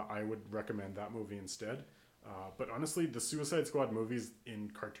 I would recommend that movie instead. But honestly, the Suicide Squad movies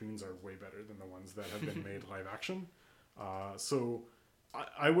in cartoons are way better than the ones that have been made live action. So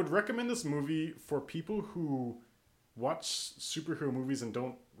I would recommend this movie for people who watch superhero movies and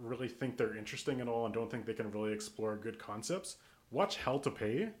don't really think they're interesting at all and don't think they can really explore good concepts. Watch Hell to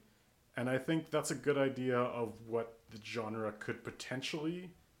Pay, and I think that's a good idea of what the genre could potentially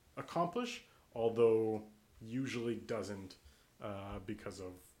accomplish, although usually doesn't, because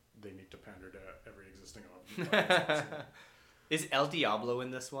of they need to pander to every existing audience. Is El Diablo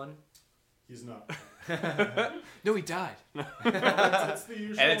in this one? He's not. No, he died. It's the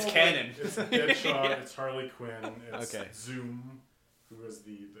usual, And it's canon. It's Deadshot, it's Harley Quinn, it's Okay. Zoom, who is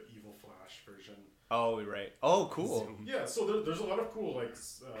the evil Flash version. Oh, right. Oh, cool. Yeah, so there's a lot of cool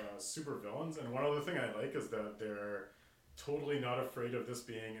super villains, and one other thing I like is that they're totally not afraid of this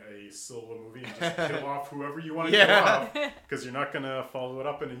being a solo movie and just kill off whoever you want to kill off, because you're not gonna follow it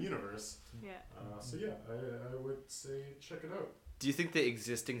up in a universe. Yeah. So yeah, I would say check it out. Do you think the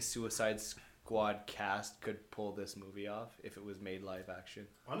existing Suicide Squad cast could pull this movie off if it was made live action?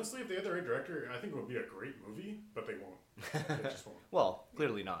 Honestly, if they had the right director, I think it would be a great movie, but they won't. They just won't. Well,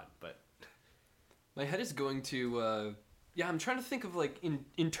 clearly not, but My head is going to. I'm trying to think of like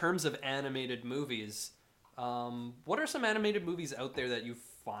in terms of animated movies. What are some animated movies out there that you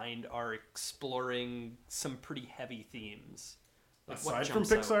find are exploring some pretty heavy themes? Like, what Aside from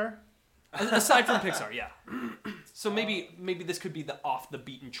jumps out? Pixar, Aside from Pixar, yeah. So maybe this could be the off the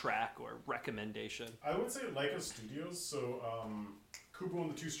beaten track or recommendation. I would say Leica Studios, so Kubo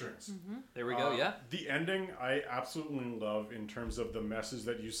and the Two Strings. There we go. Yeah. The ending I absolutely love in terms of the message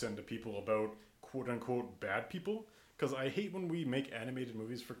that you send to people about quote unquote bad people. Because I hate when we make animated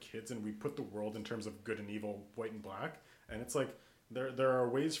movies for kids and we put the world in terms of good and evil, white and black. And it's like there are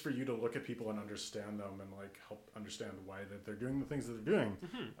ways for you to look at people and understand them and like help understand why that they're doing the things that they're doing.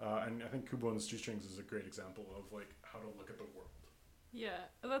 And I think Kubo and the Two Strings is a great example of like how to look at the world. Yeah,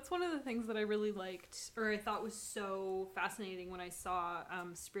 that's one of the things that I really liked, or I thought was so fascinating when I saw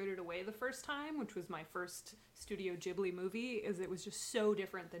Spirited Away the first time, which was my first Studio Ghibli movie, is it was just so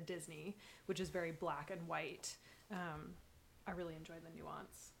different than Disney, which is very black and white. I really enjoyed the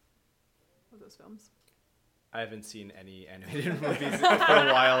nuance of those films. I haven't seen any animated movies for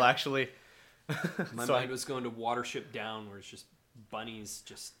a while, actually. My So mind was going to Watership Down, where it's just bunnies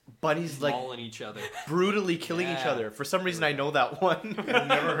just Bunnies like mauling each other. brutally killing each Yeah. other. For some reason, I know that one. I've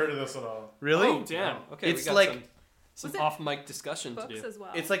never heard of this at all. Really? Oh damn! Okay, It's we got like- some Was it off mic discussion to Books do. as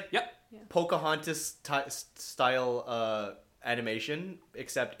well. It's like Yep. Pocahontas style animation,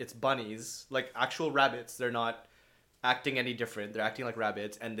 except it's bunnies, like actual rabbits. They're not acting any different. They're acting like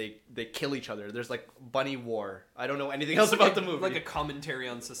rabbits, and they kill each other. There's like bunny war. I don't know anything else about the movie. Like a commentary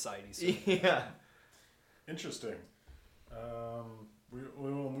on society. So. Yeah. Interesting. We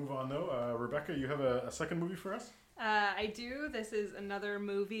will move on though. Rebecca, you have a second movie for us? I do. This is another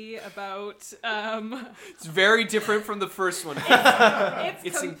movie about. It's very different from the first one. It's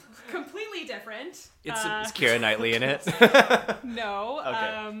It's completely different. It's Is Keira Knightley in it? No,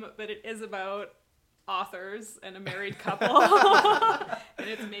 Okay. but it is about authors and a married couple, and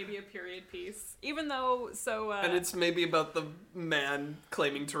it's maybe a period piece. Even though, and it's maybe about the man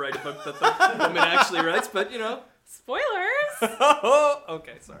claiming to write a book that the woman actually writes, but you know. spoilers.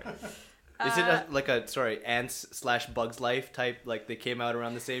 Okay, sorry. Is it like a Ants / Bugs Life type? Like they came out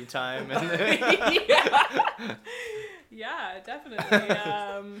around the same time. And Yeah,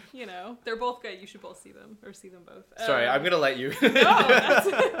 definitely. You know, they're both good. You should both see them, or see them both. Sorry, I'm gonna let you. No,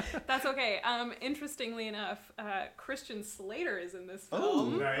 that's okay. Interestingly enough, Christian Slater is in this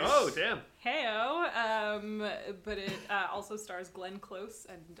film. Nice. Oh, damn. Heyo. But it also stars Glenn Close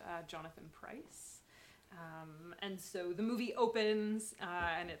and Jonathan Pryce. And so the movie opens,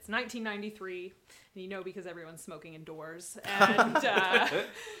 and it's 1993, and you know because everyone's smoking indoors. And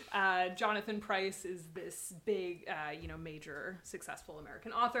Jonathan Pryce is this big, major successful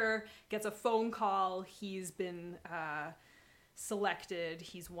American author, gets a phone call. He's been selected.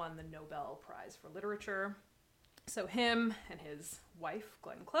 He's won the Nobel Prize for Literature. So him and his wife,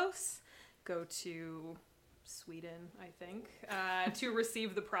 Glenn Close, go to Sweden, I think, to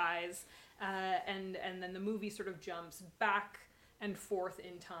receive the prize. And then the movie sort of jumps back and forth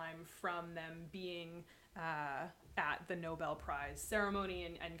in time from them being at the Nobel Prize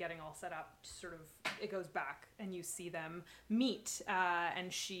ceremony and getting all set up. Sort of, it goes back and you see them meet,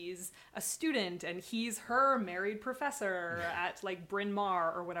 and she's a student and he's her married professor at like Bryn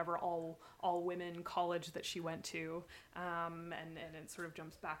Mawr or whatever all women college that she went to, and it sort of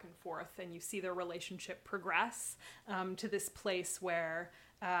jumps back and forth, and you see their relationship progress to this place where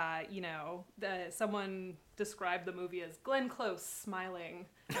Someone described the movie as Glenn Close smiling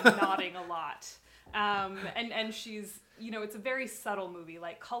and nodding a lot. And she's, it's a very subtle movie.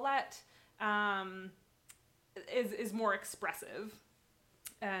 Like Colette is more expressive,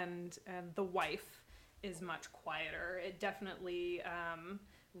 and the wife is much quieter. It definitely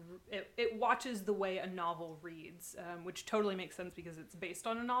it watches the way a novel reads, which totally makes sense because it's based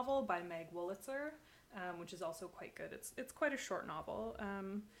on a novel by Meg Wolitzer, which is also quite good. It's quite a short novel,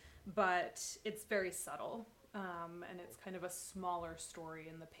 but it's very subtle, and it's kind of a smaller story,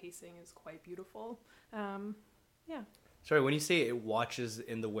 and the pacing is quite beautiful. Yeah. Sorry, when you say it watches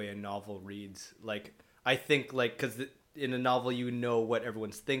in the way a novel reads, like, I think, like, because in a novel you know what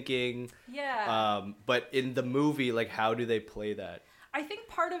everyone's thinking. Yeah. But in the movie, like, how do they play that? I think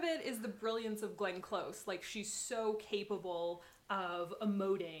part of it is the brilliance of Glenn Close. Like, she's so capable of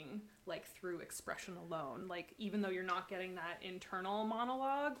emoting, like, through expression alone. Like, even though you're not getting that internal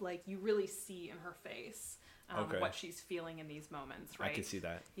monologue, like, you really see in her face what she's feeling in these moments, right? I can see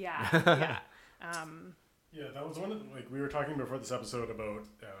that. Yeah, yeah. Yeah, that was one of, like, we were talking before this episode about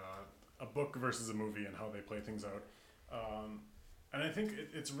a book versus a movie and how they play things out. And I think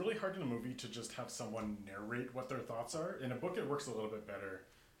it's really hard in a movie to just have someone narrate what their thoughts are. In a book, it works a little bit better.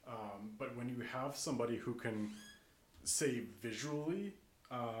 But when you have somebody who can say visually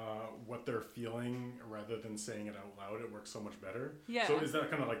what they're feeling rather than saying it out loud, it works so much better. Yeah. So is that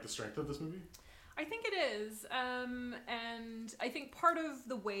kind of like the strength of this movie? I think it is. And I think part of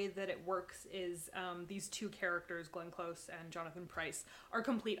the way that it works is these two characters, Glenn Close and Jonathan Pryce, are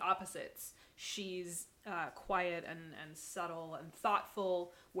complete opposites. She's quiet and subtle and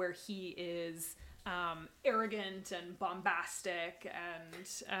thoughtful, where he is arrogant and bombastic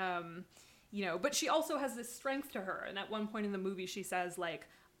and, but she also has this strength to her. And at one point in the movie, she says, like,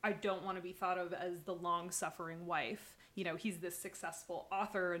 I don't want to be thought of as the long-suffering wife. He's this successful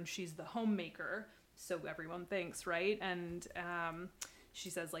author and she's the homemaker, so everyone thinks, right? And she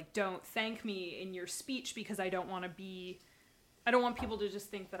says, like, don't thank me in your speech because I don't want people to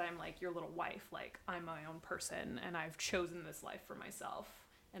just think that I'm like your little wife. Like, I'm my own person and I've chosen this life for myself,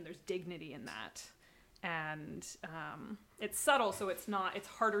 and there's dignity in that. And it's subtle, so it's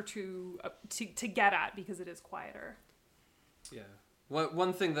harder to get at because it is quieter. Yeah.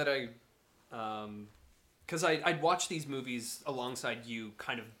 One thing that because I'd watch these movies alongside you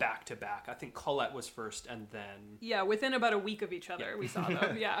kind of back to back. I think Colette was first, and then... Yeah, within about a week of each other, we saw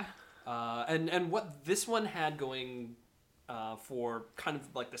them, yeah. And what this one had going for kind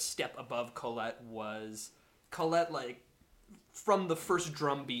of like the step above Colette was Colette, like, from the first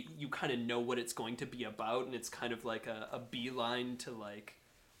drum beat, you kind of know what it's going to be about, and it's kind of like a beeline to, like,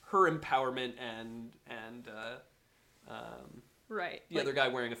 her empowerment and right. The other guy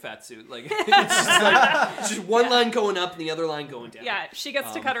wearing a fat suit. Like, it's just one line going up and the other line going down. Yeah, she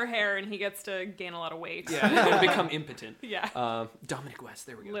gets to cut her hair and he gets to gain a lot of weight. Yeah, and become impotent. Yeah. Dominic West,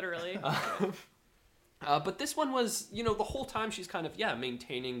 there we go. Literally. But this one was, the whole time she's kind of,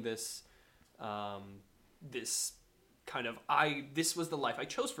 maintaining this, this kind of, this was the life I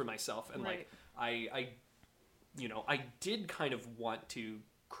chose for myself. And, right. like, I did kind of want to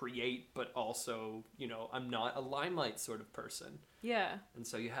create, but also, I'm not a limelight sort of person. Yeah. And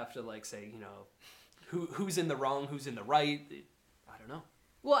so you have to, like, say, who's in the wrong, who's in the right. I don't know.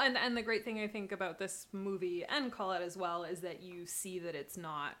 Well, and the great thing I think about this movie and Colette as well is that you see that it's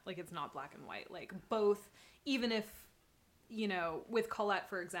not black and white. Like, both, even if, with Colette,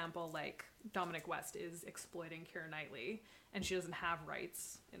 for example, like, Dominic West is exploiting Keira Knightley and she doesn't have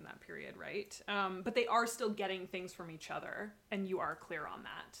rights in that period, right? But they are still getting things from each other, and you are clear on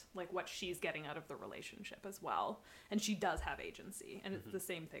that, like what she's getting out of the relationship as well. And she does have agency, and it's the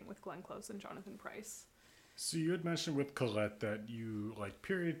same thing with Glenn Close and Jonathan Pryce. So you had mentioned with Colette that you like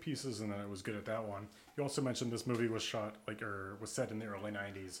period pieces and that it was good at that one. You also mentioned this movie was shot was set in the early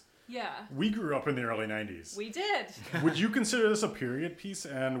 90s. Yeah. We grew up in the early 90s. We did. Would you consider this a period piece,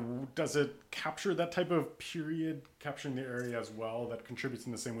 and does it capture that type of period, capturing the area as well, that contributes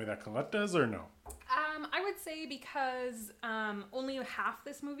in the same way that Colette does, or no? I would say because only half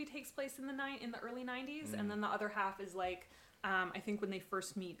this movie takes place in the early 90s, and then the other half is like, I think when they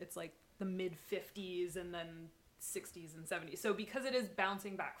first meet, it's like the mid 50s and then 60s and 70s. So because it is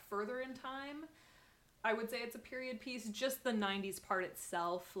bouncing back further in time, I would say it's a period piece. Just the 90s part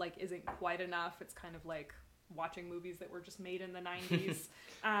itself, like, isn't quite enough. It's kind of like watching movies that were just made in the 90s.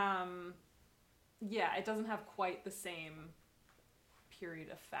 Yeah, it doesn't have quite the same period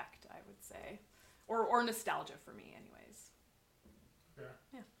effect, I would say. Or nostalgia for me, anyways. Okay.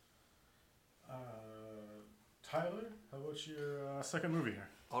 Yeah. Tyler, how about your second movie here?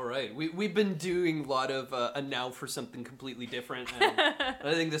 All right, we've been doing a lot of a now for something completely different, and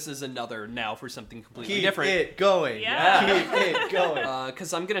I think this is another now for something completely Keep different. it going. Yeah. Keep it going.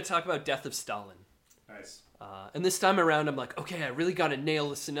 Because I'm gonna talk about Death of Stalin. Nice. And this time around, I'm like, okay, I really got to nail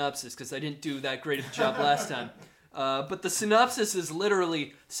the synopsis because I didn't do that great of a job last time. But the synopsis is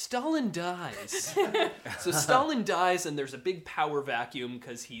literally Stalin dies. So Stalin dies, and there's a big power vacuum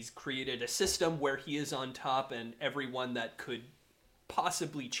because he's created a system where he is on top, and everyone that could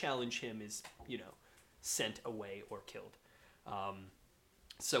possibly challenge him is, sent away or killed.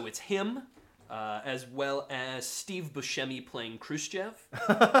 So it's him. As well as Steve Buscemi playing Khrushchev.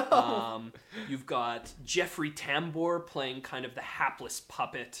 You've got Jeffrey Tambor playing kind of the hapless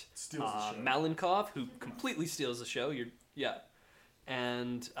puppet Steals the show. Malenkov, who completely steals the show.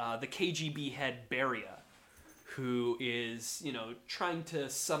 And the KGB head Beria, who is trying to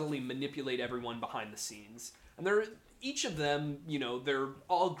subtly manipulate everyone behind the scenes. And each of them, they're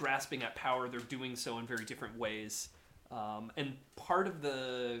all grasping at power. They're doing so in very different ways. And part of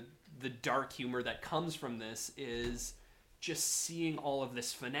the dark humor that comes from this is just seeing all of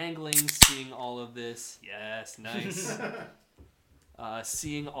this finagling, seeing all of this, yes, nice,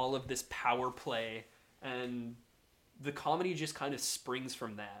 seeing all of this power play, and the comedy just kind of springs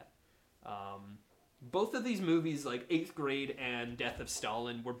from that. Both of these movies, like 8th Grade and Death of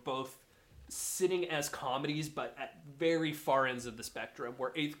Stalin, were both sitting as comedies, but at very far ends of the spectrum,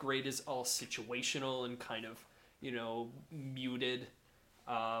 where 8th Grade is all situational and kind of, muted.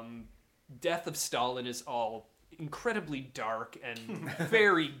 Death of Stalin is all incredibly dark and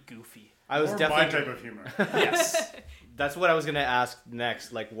very goofy. I was More definitely my type of humor. Yes. That's what I was gonna ask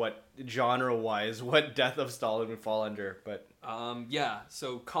next, like what genre-wise, what Death of Stalin would fall under, but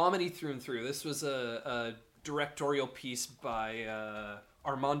So comedy through and through. This was a directorial piece by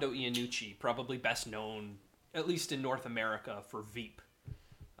Armando Iannucci, probably best known, at least in North America, for Veep.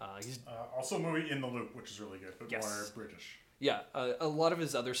 He's Also, a movie In the Loop, which is really good, but Yes. more British. Yeah, a lot of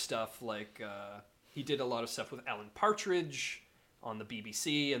his other stuff, like he did a lot of stuff with Alan Partridge on the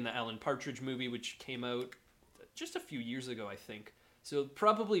BBC and the Alan Partridge movie, which came out just a few years ago, I think. So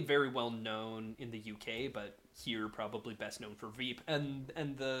probably very well known in the UK, but here probably best known for Veep. And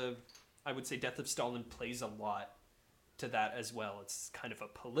I would say Death of Stalin plays a lot to that as well. It's kind of a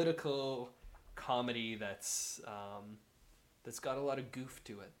political comedy that's got a lot of goof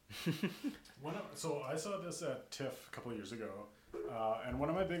to it. So I saw this at TIFF a couple of years ago, and one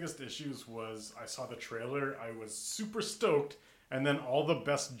of my biggest issues was I saw the trailer, I was super stoked, and then all the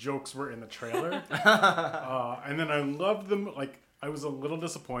best jokes were in the trailer, and then I loved them. Like, I was a little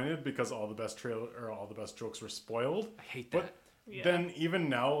disappointed because all the best jokes were spoiled. I hate But that. Yeah. then even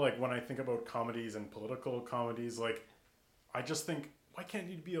now, like when I think about comedies and political comedies, like I just think, why can't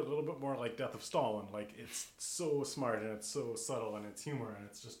you be a little bit more like Death of Stalin? Like, it's so smart and it's so subtle and it's humor and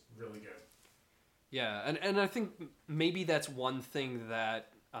it's just really good. Yeah, and I think maybe that's one thing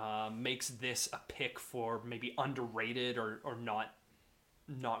that makes this a pick for maybe underrated or not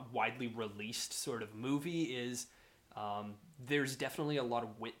widely released sort of movie is there's definitely a lot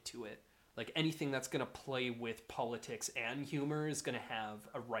of wit to it. Like, anything that's going to play with politics and humor is going to have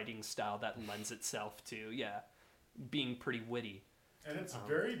a writing style that lends itself to, being pretty witty. And it's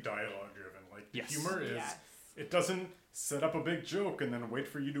very dialogue driven. Like, the Yes. humor is, Yes. it doesn't set up a big joke and then wait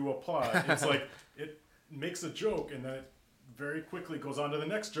for you to applaud. It's like, it makes a joke and then it very quickly goes on to the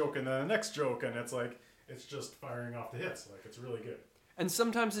next joke and then the next joke. And it's like, it's just firing off the hits. Like, it's really good. And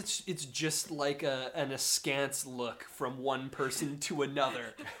sometimes it's just like an askance look from one person to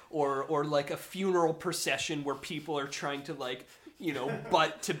another, or like a funeral procession where people are trying to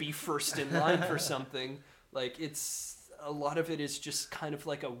butt to be first in line for something. Like, it's a lot of it is just kind of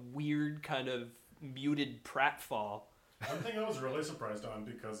like a weird kind of muted pratfall. One thing I was really surprised on,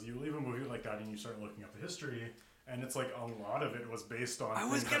 because you leave a movie like that and you start looking up the history, and it's like a lot of it was based on I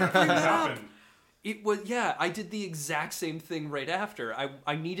was things gonna that bring that up. happened. It was I did the exact same thing right after.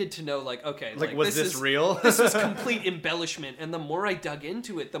 I needed to know, like, okay, like was this is real? This was complete embellishment, and the more I dug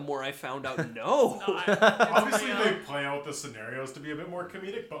into it, the more I found out no. Obviously, they play out the scenarios to be a bit more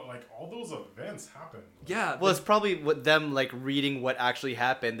comedic, but like all those events happen. Yeah, Well, it's probably with them like reading what actually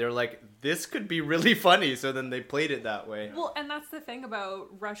happened. They're like, this could be really funny, so then they played it that way. Well, and that's the thing about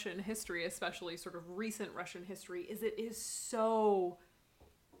Russian history, especially sort of recent Russian history, is it is so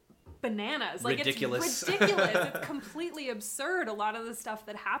bananas. Like, Ridiculous. It's ridiculous. It's completely absurd, a lot of the stuff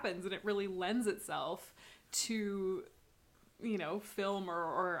that happens, and it really lends itself to, film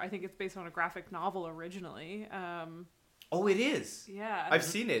or I think it's based on a graphic novel originally. Oh, it is. Yeah. I've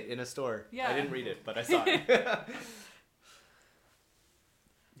seen it in a store. Yeah. I didn't read it, but I saw it.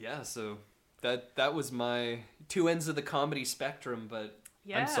 Yeah, so that was my two ends of the comedy spectrum, but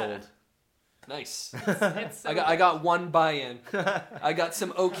Yeah. I'm sold. Nice. It's so I got one buy-in. I got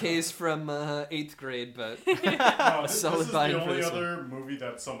some okays from 8th grade, but No, solid this is buy-in the for only this one. other movie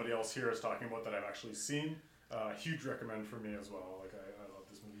that somebody else here is talking about that I've actually seen. Huge recommend for me as well. Like I love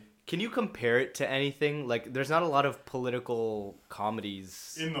this movie. Can you compare it to anything? Like, there's not a lot of political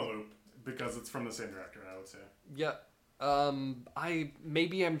comedies. In the Loop, because it's from the same director, I would say. yeah. I'm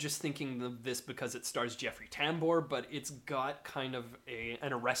just thinking of this because it stars Jeffrey Tambor, but it's got kind of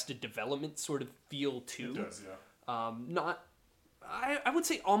an Arrested Development sort of feel too. It does, yeah. Not, I would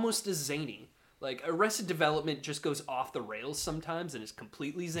say almost as zany. Like Arrested Development just goes off the rails sometimes and is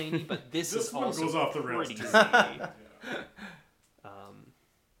completely zany, but this This is one also goes off the rails pretty too. zany. Yeah.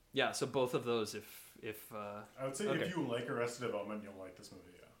 Yeah, so both of those, if I would say Okay. if you like Arrested Development, you'll like this movie.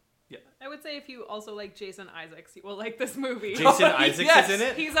 Yeah. I would say if you also like Jason Isaacs, you will like this movie. Jason Isaacs yes. is in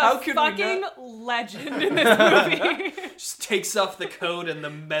it? He's How a could we fucking not- legend in this movie. just takes off the coat and the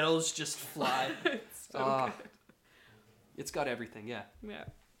medals just fly. It's so Ah. It's got everything, yeah. good. Yeah,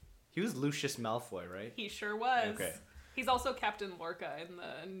 He was Lucius Malfoy, right? he sure was. Okay. He's also Captain Lorca in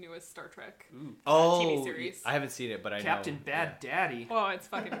the newest Star Trek Ooh. Oh, TV series. I haven't seen it, but I Captain know. Bad Daddy. Oh, it's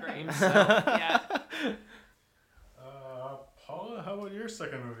fucking great. Himself. Yeah. Paula, how about your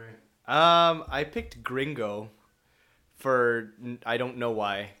second movie? I picked Gringo for I don't know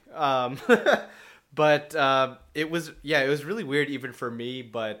why. But it was really weird even for me.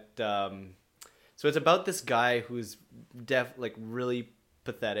 But so it's about this guy who's really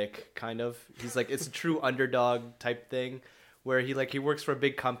pathetic, kind of. He's like it's a true underdog type thing, where he works for a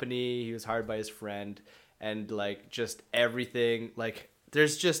big company. He was hired by his friend, and like just everything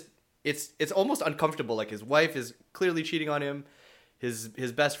there's just it's almost uncomfortable. Like his wife is clearly cheating on him. His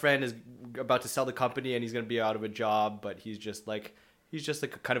best friend is about to sell the company and he's going to be out of a job, but he's just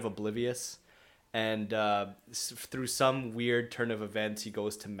kind of oblivious. And through some weird turn of events, he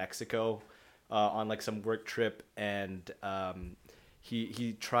goes to Mexico on like some work trip, and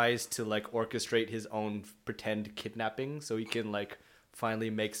he tries to like orchestrate his own pretend kidnapping so he can like finally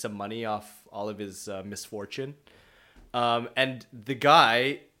make some money off all of his misfortune. And the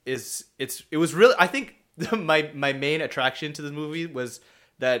guy it was really, I think my main attraction to this movie was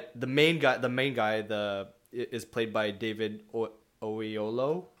that the main guy is played by David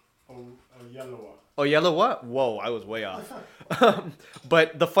Oyelowo. Oyelowo? Whoa, I was way off.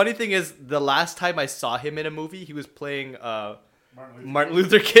 But the funny thing is, the last time I saw him in a movie, he was playing Martin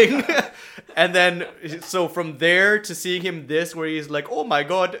Luther King. And then, so from there to seeing him where he's like, oh my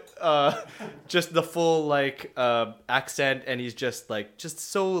god, just the full like accent, and he's just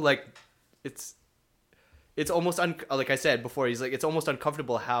so like, it's almost like I said before, he's like, it's almost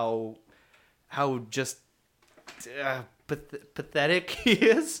uncomfortable how just pathetic he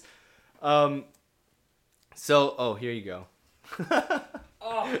is. So here you go.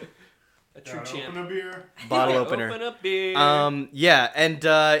 Oh, a true champ. Open a beer. Bottle opener. Open up beer. Yeah, and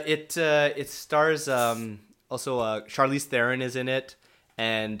it stars also Charlize Theron is in it,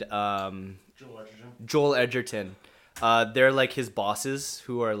 and Joel Edgerton. They're like his bosses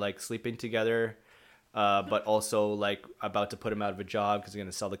who are like sleeping together, but also like about to put him out of a job because they're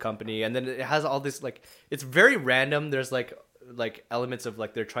gonna sell the company. And then it has all this like, it's very random. There's like elements of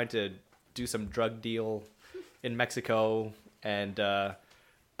like they're trying to do some drug deal in Mexico, and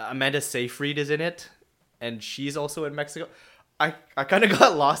Amanda Seyfried is in it, and she's also in Mexico. I kind of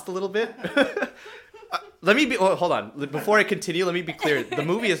got lost a little bit. Hold on. Before I continue, let me be clear. The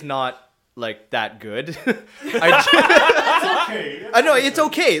movie is not like that good. Okay. I know it's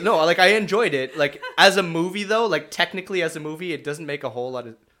okay. No, like I enjoyed it. Like as a movie though, like technically as a movie, it doesn't make a whole lot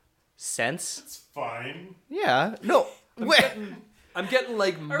of sense. It's fine. Yeah. No. I'm getting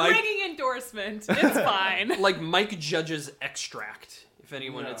like A Mike, ringing endorsement. It's fine. like Mike Judge's Extract. If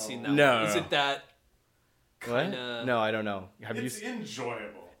anyone had seen that, No. one. Is it that? What? Kinda- No, I don't know. Have It's you?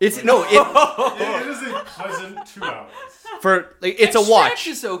 enjoyable. It's Like, no. It is a pleasant 2 hours. For like it's a Extract watch.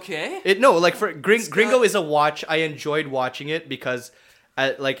 is okay. Like for Gringo is a watch. I enjoyed watching it because,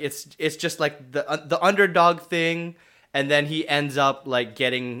 like it's just like the underdog thing, and then he ends up like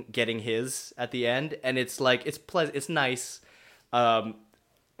getting his at the end, and it's like it's pleasant. It's nice.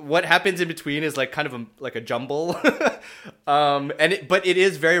 What happens in between is like kind of like a jumble, but it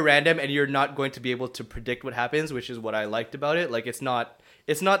is very random, and you're not going to be able to predict what happens, which is what I liked about it. Like it's not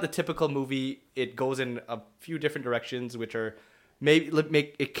the typical movie. It goes in a few different directions, which are maybe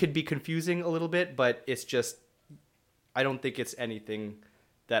it could be confusing a little bit, but it's just I don't think it's anything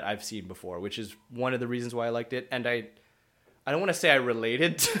that I've seen before, which is one of the reasons why I liked it. And I don't want to say I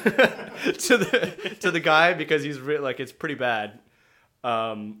related to the guy because he's like it's pretty bad.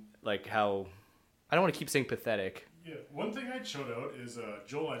 Like how I don't want to keep saying pathetic, Yeah, one thing I'd shout out is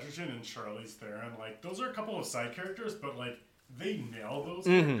Joel Edgerton and Charlize Theron. Like, those are a couple of side characters, but like they nail those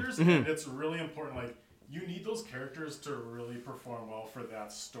characters, and it's really important. Like, you need those characters to really perform well for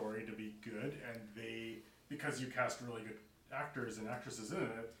that story to be good, and because you cast really good actors and actresses in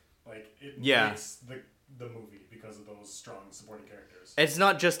it, like it makes the movie because of those strong supporting characters. It's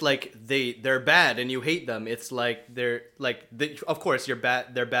not just like they're bad and you hate them. It's like of course they're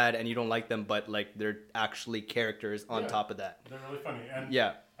bad and you don't like them, but like they're actually characters on top of that. They're really funny. And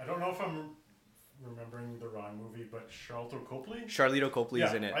I don't know if I'm remembering the wrong movie, but Charlton Copley? Charlito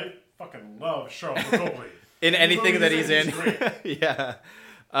Copley's in it. I fucking love Charlton Copley. In anything that he's in. Great. Yeah.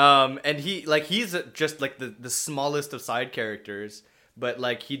 And he's just like the smallest of side characters, but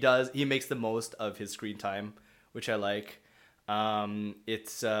like he makes the most of his screen time, which I like.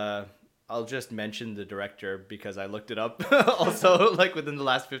 It's I'll just mention the director because I looked it up also like within the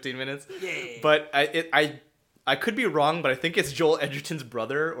last 15 minutes. Yeah. But I could be wrong, but I think it's Joel Edgerton's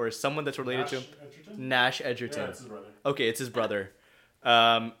brother or someone that's related to him. Nash Edgerton. Yeah, it's his brother. Okay, it's his brother.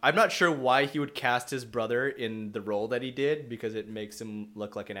 I'm not sure why he would cast his brother in the role that he did because it makes him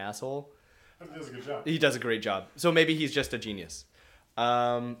look like an asshole. He does a good job. He does a great job. So maybe he's just a genius.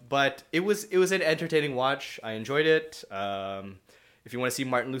 But it was an entertaining watch. I enjoyed it. If you want to see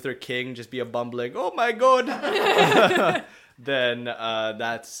Martin Luther King just be a bumbling, oh my god, then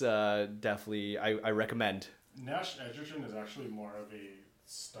that's definitely I recommend. Nash Edgerton is actually more of a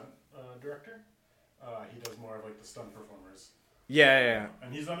stunt director. He does more of like the stunt performers. Yeah.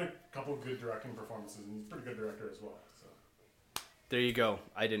 And he's done a couple good directing performances, and he's a pretty good director as well. So There you go.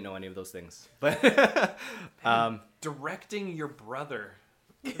 I didn't know any of those things, but Directing your brother.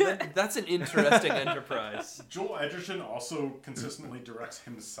 That's an interesting enterprise. Joel Edgerton also consistently directs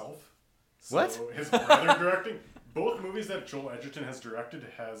himself. So What? His brother directing both movies that Joel Edgerton has directed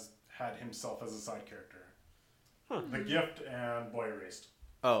has had himself as a side character. The Gift and Boy Erased.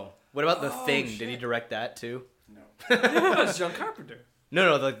 oh, what about The Oh, Thing? shit. Did he direct that too? No. It's John Carpenter.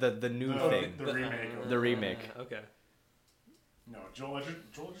 No, the new Thing, The remake. Of the remake. Okay. No, Joel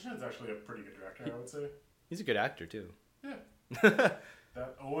Edgerton is actually a pretty good director, I would say. He's a good actor too. Yeah.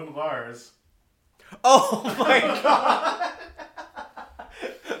 That Owen Lars. Oh my god!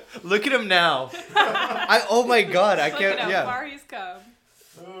 Look at him now. Oh my god! I Look can't. at how Yeah. far he's come.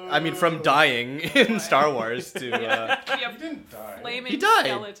 I mean, from dying in Star Wars to. You He have didn't die. flaming He died.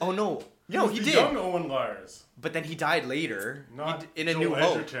 skeleton. Oh no! No, he The did. young Owen Lars. But then he died later. Not in A Joel New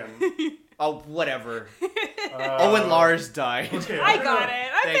Hope. Edgerton. Oh, whatever. Owen Lars died. Okay, I got it.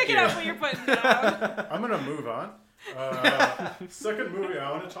 I'm Thank picking you. up what you're putting down. I'm gonna move on. Second movie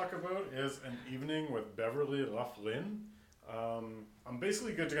I want to talk about is An Evening with Beverly Loughlin. I'm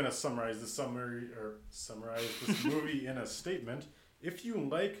basically going to summarize this movie in a statement. If you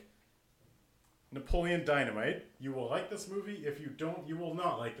like Napoleon Dynamite, you will like this movie. If you don't, you will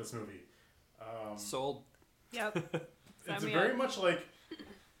not like this movie. Sold. Yep. It's Sign me very up. much like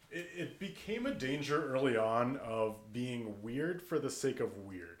it became a danger early on of being weird for the sake of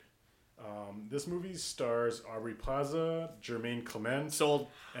weird. This movie stars Aubrey Plaza, Jermaine Clement, Sold.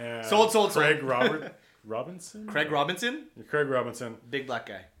 and Sold. Craig Robinson. Craig Robinson, Craig Robinson. big black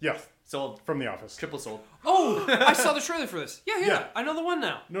guy. Yes, Sold. from The Office. Triple sold. Oh, I saw the trailer for this. Yeah. Yeah. I know the one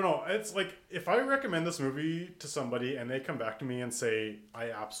now. No, it's like if I recommend this movie to somebody and they come back to me and say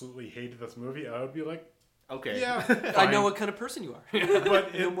I absolutely hated this movie, I would be like, Okay. yeah, I fine. know what kind of person you are.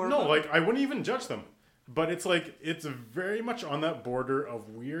 But Know more no, about like I wouldn't even judge them. But it's like it's very much on that border of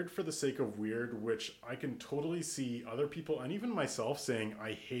weird for the sake of weird, which I can totally see other people and even myself saying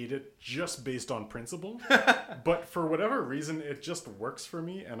I hate it just based on principle. But for whatever reason, it just works for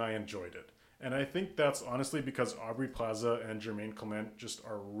me and I enjoyed it. And I think that's honestly because Aubrey Plaza and Jermaine Clement just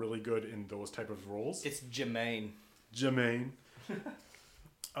are really good in those type of roles. It's Jermaine.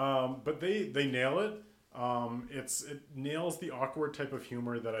 But they nail it. It nails the awkward type of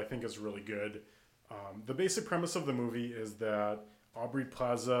humor that I think is really good. The basic premise of the movie is that Aubrey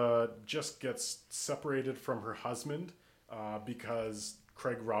Plaza just gets separated from her husband because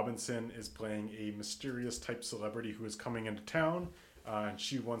Craig Robinson is playing a mysterious type celebrity who is coming into town, and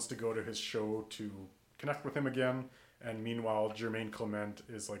she wants to go to his show to connect with him again. And meanwhile, Jermaine Clement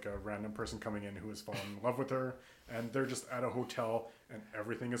is like a random person coming in who has fallen in love with her, and they're just at a hotel, and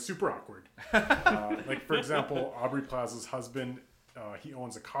everything is super awkward. Like, for example, Aubrey Plaza's husband, he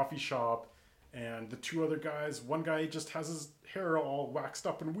owns a coffee shop, and the two other guys, one guy just has his hair all waxed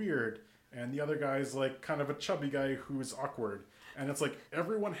up and weird, and the other guy's like kind of a chubby guy who is awkward. And it's like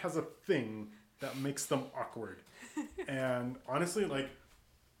everyone has a thing that makes them awkward. And honestly, like,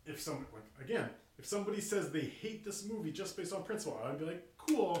 if somebody says they hate this movie just based on principle, I'd be like,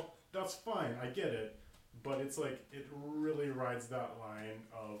 cool, that's fine, I get it. but it's like it really rides that line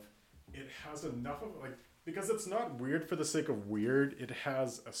of it has enough of like because it's not weird for the sake of weird. It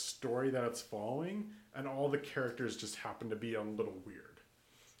has a story that it's following, and all the characters just happen to be a little weird.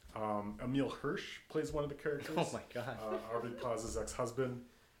 Emile Hirsch plays one of the characters. Oh my god. Aubrey Plaza's ex-husband.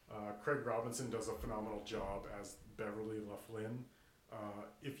 Craig Robinson does a phenomenal job as Beverly LaFlynn.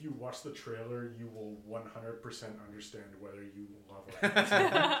 If you watch the trailer, you will 100% understand whether you love it.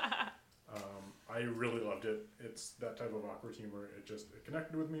 I really loved it. It's that type of awkward humor. It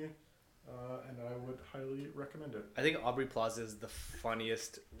connected with me, and I would highly recommend it. I think Aubrey Plaza is the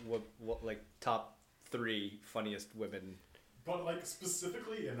funniest, like top 3 funniest women. But like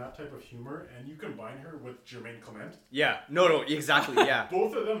specifically in that type of humor, and you combine her with Jermaine Clement. Yeah, no, exactly, yeah.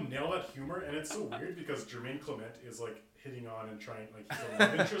 Both of them nail that humor, and it's so weird because Jermaine Clement is like hitting on and trying like he's a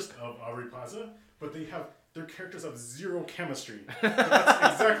love interest of Aubrey Plaza, but their characters have zero chemistry. But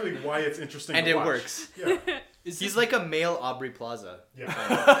that's exactly why it's interesting. And to it watch. works. Yeah, He's like a male Aubrey Plaza. yeah.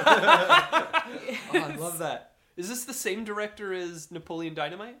 Oh, I love that. Is this the same director as Napoleon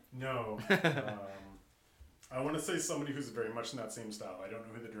Dynamite? No. I want to say somebody who's very much in that same style. I don't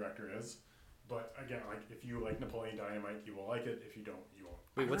know who the director is, but again, like if you like Napoleon Dynamite, you will like it. If you don't, you won't.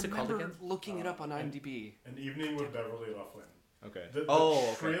 Wait, what's it called again? Looking it up on IMDb. An Evening with Beverly LaFlynn. Okay. The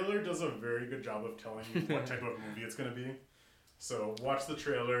okay. trailer does a very good job of telling you what type of movie it's going to be. So watch the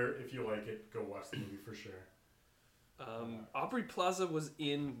trailer. If you like it, go watch the movie for sure. Aubrey Plaza was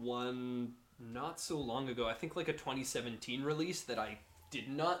in one not so long ago. I think like a 2017 release that I did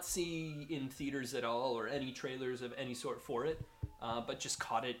not see in theaters at all or any trailers of any sort for it, but just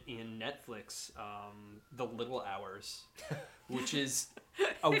caught it in Netflix. The Little Hours, which is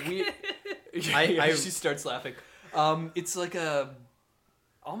a weird. She starts laughing. It's like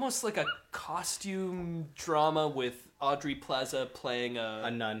almost like a costume drama with Aubrey Plaza playing A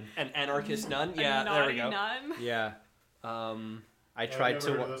nun. an anarchist nun. A Yeah, there we go. Nun. Yeah. I tried I've to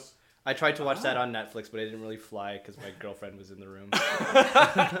never heard of this. I tried to watch that on Netflix, but it didn't really fly because my girlfriend was in the room.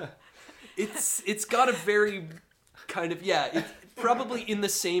 It's got a very kind of it's probably in the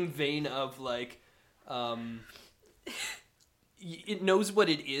same vein of like it knows what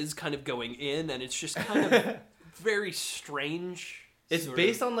it is kind of going in, and it's just kind of very strange. It's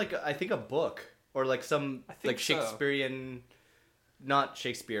based on like I think a book or like some I think like so. Shakespearean, not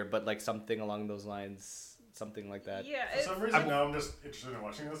Shakespeare, but like something along those lines, something like that. Yeah. For some reason, now I'm just interested in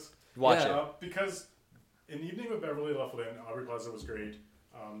watching this. Watch Yeah. it. Because in Evening with Beverly LaFlynn, Aubrey Plaza was great.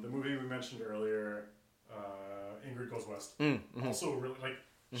 The movie we mentioned earlier, Ingrid Goes West, also really like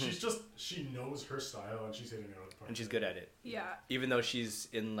she knows her style and she's hitting it out of the park. And she's good at it. Yeah. Even though she's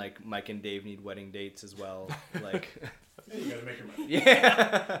in like Mike and Dave Need Wedding Dates as well. Like Yeah, you gotta make your money.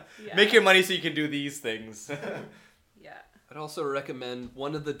 yeah. Yeah. Make your money so you can do these things. Yeah. I'd also recommend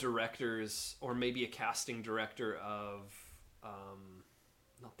one of the directors, or maybe a casting director of,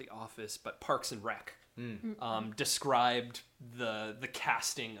 not The Office, but Parks and Rec, described the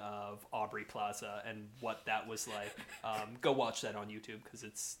casting of Aubrey Plaza and what that was like. Go watch that on YouTube because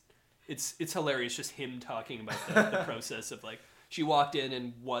it's hilarious. Just him talking about the process of like she walked in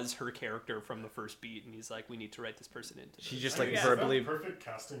and was her character from the first beat, and he's like, we need to write this person into this. She just I like guess verbally. it's perfect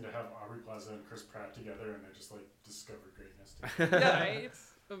casting to have Aubrey Plaza and Chris Pratt together, and they just like discovered greatness together. Yeah, right?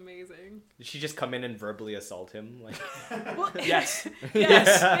 Amazing. Did she just come in and verbally assault him? Like Well, Yes.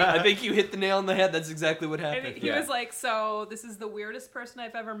 yes. I think you hit the nail on the head. That's exactly what And happened. he Yeah. was like, so this is the weirdest person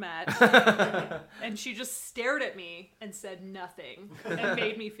I've ever met. And she just stared at me and said nothing and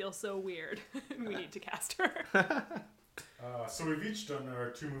made me feel so weird. We need to cast her. So we've each done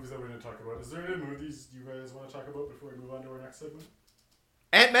our 2 movies that we're going to talk about. Is there any movies you guys want to talk about before we move on to our next segment?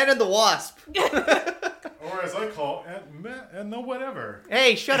 Ant-Man and the Wasp. Or as I call Ant-Man and the whatever.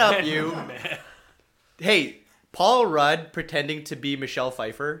 Hey, shut up, you. Hey, Paul Rudd pretending to be Michelle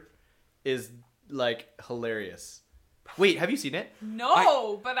Pfeiffer is like hilarious. Wait, have you seen it?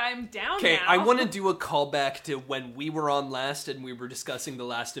 No, but I'm down Okay, now. I want to do a callback to when we were on last and we were discussing the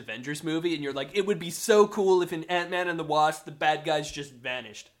last Avengers movie, and you're like, it would be so cool if in Ant-Man and the Wasp, the bad guys just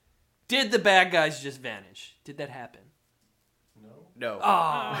vanished. Did the bad guys just vanish? Did that happen? No? No.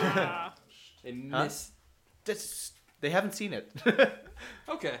 Ah, They Huh? missed. They haven't seen it.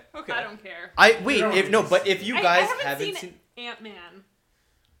 Okay. I don't care. But if you guys I haven't seen seen, Ant-Man.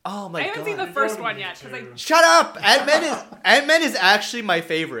 oh my I god, haven't seen the You first don't one need yet to. because shut up! Ant-Man is actually my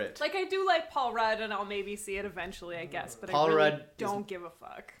favorite. like I do like Paul Rudd and I'll maybe see it eventually, I guess. But Paul I really Rudd don't give a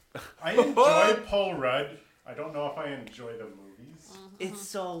fuck. I enjoy Paul Rudd. I don't know if I enjoy the movies. It's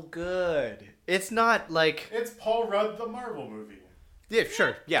so good. It's not like It's Paul Rudd, the Marvel movie. yeah,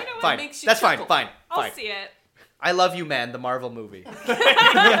 sure, yeah, You know what fine. makes you That's chuckle? fine. I'll see it. I love you, man. The Marvel movie.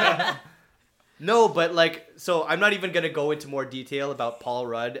 No, but like, so I'm not even gonna go into more detail about Paul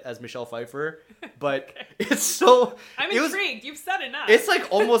Rudd as Michelle Pfeiffer, but it's so. I'm it was- intrigued. You've said enough. It's like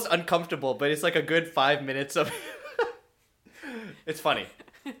almost uncomfortable, but it's like a good 5 minutes of. It's funny.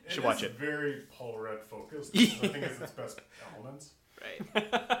 You should watch it. Very Paul Rudd focused. I think it's its best elements.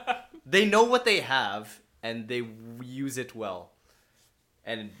 right. They know what they have and they use it well.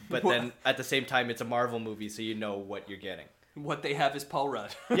 But then at the same time, it's a Marvel movie, so you know what you're getting. What they have is Paul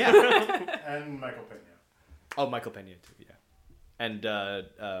Rudd. Yeah. And Michael Pena. Oh, Michael Pena too. Yeah. And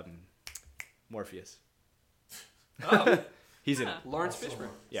Morpheus. Oh, He's in it. Lawrence Also Fishburne.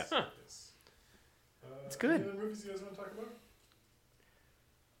 Yeah. Yes. It's good. Any other movies you guys want to talk about?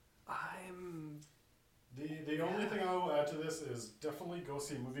 I'm. The only thing I will add to this is definitely go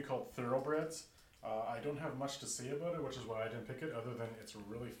see a movie called Thoroughbreds. I don't have much to say about it, which is why I didn't pick it, other than it's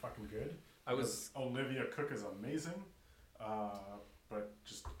really fucking good. I was. Olivia Cook is amazing, but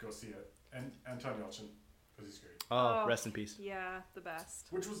just go see it. And Anton Yelchin, because he's great. Oh, Oh. rest in peace. Yeah, the best.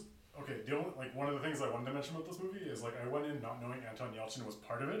 Which was okay. The only one of the things I wanted to mention about this movie is I went in not knowing Anton Yelchin was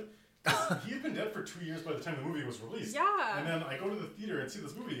part of it. 'Cause he had been dead for 2 years by the time the movie was released. Yeah. And then I go to the theater and see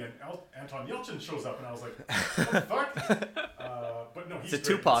this movie, and Anton Yelchin shows up, and I was like, "What the fuck?" But no, he's It's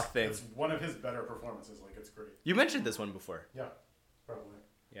a great. Tupac thing. It's one of his better performances. It's great. You mentioned this one before. Yeah, probably.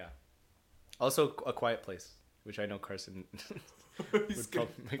 Yeah. Also, A Quiet Place, which I know Carson would probably Fuck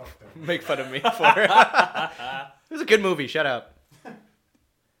them. make fun of me for. It was a good movie. Shut up.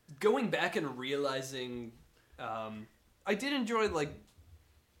 Going back and realizing, I did enjoy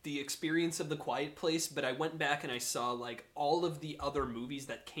the experience of The Quiet Place, but I went back and I saw all of the other movies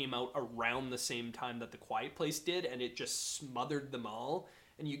that came out around the same time that The Quiet Place did, and it just smothered them all.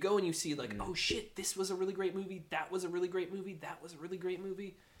 And you go and you see oh shit, this was a really great movie, that was a really great movie, that was a really great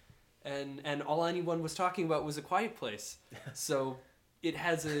movie, and all anyone was talking about was A Quiet Place. So it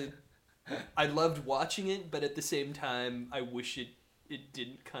has I loved watching it, but at the same time I wish it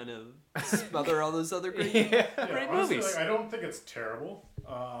didn't kind of smother all those other great Yeah, great honestly, movies. I don't think it's terrible,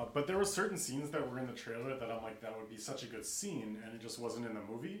 but there were certain scenes that were in the trailer that I'm like, that would be such a good scene, and it just wasn't in the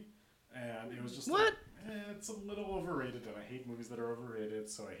movie, and it was just What? It's a little overrated, and I hate movies that are overrated,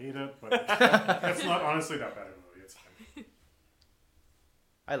 so I hate it. But it's not honestly that bad of a movie. It's fine.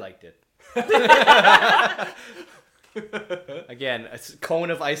 I liked it. Again, a cone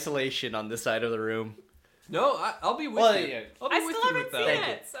of isolation on this side of the room. No, I'll be with Well, you. yeah. I'll be I with still you haven't with seen that. Thank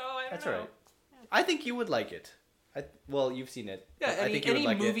you. it, so I don't That's know. all right. I think you would like it. Well, you've seen it. Yeah, I any, think you would any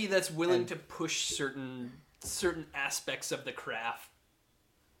like movie it. that's willing And- to push certain aspects of the craft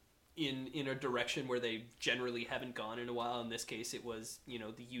in a direction where they generally haven't gone in a while. In this case, it was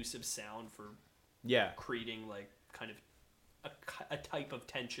the use of sound for Yeah. creating kind of a type of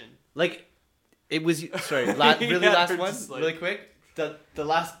tension. It was sorry. Really Yeah, last we're one, just really quick. The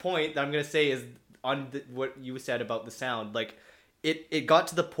last point that I'm gonna say is on what you said about the sound. It got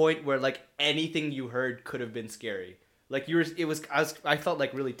to the point where anything you heard could have been scary. I felt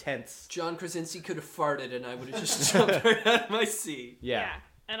really tense. John Krasinski could have farted, and I would have just jumped right out of my seat. Yeah.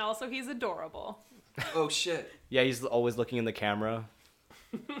 And also he's adorable. Oh shit! Yeah, he's always looking in the camera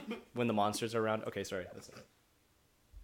when the monsters are around. Okay, sorry. That's it.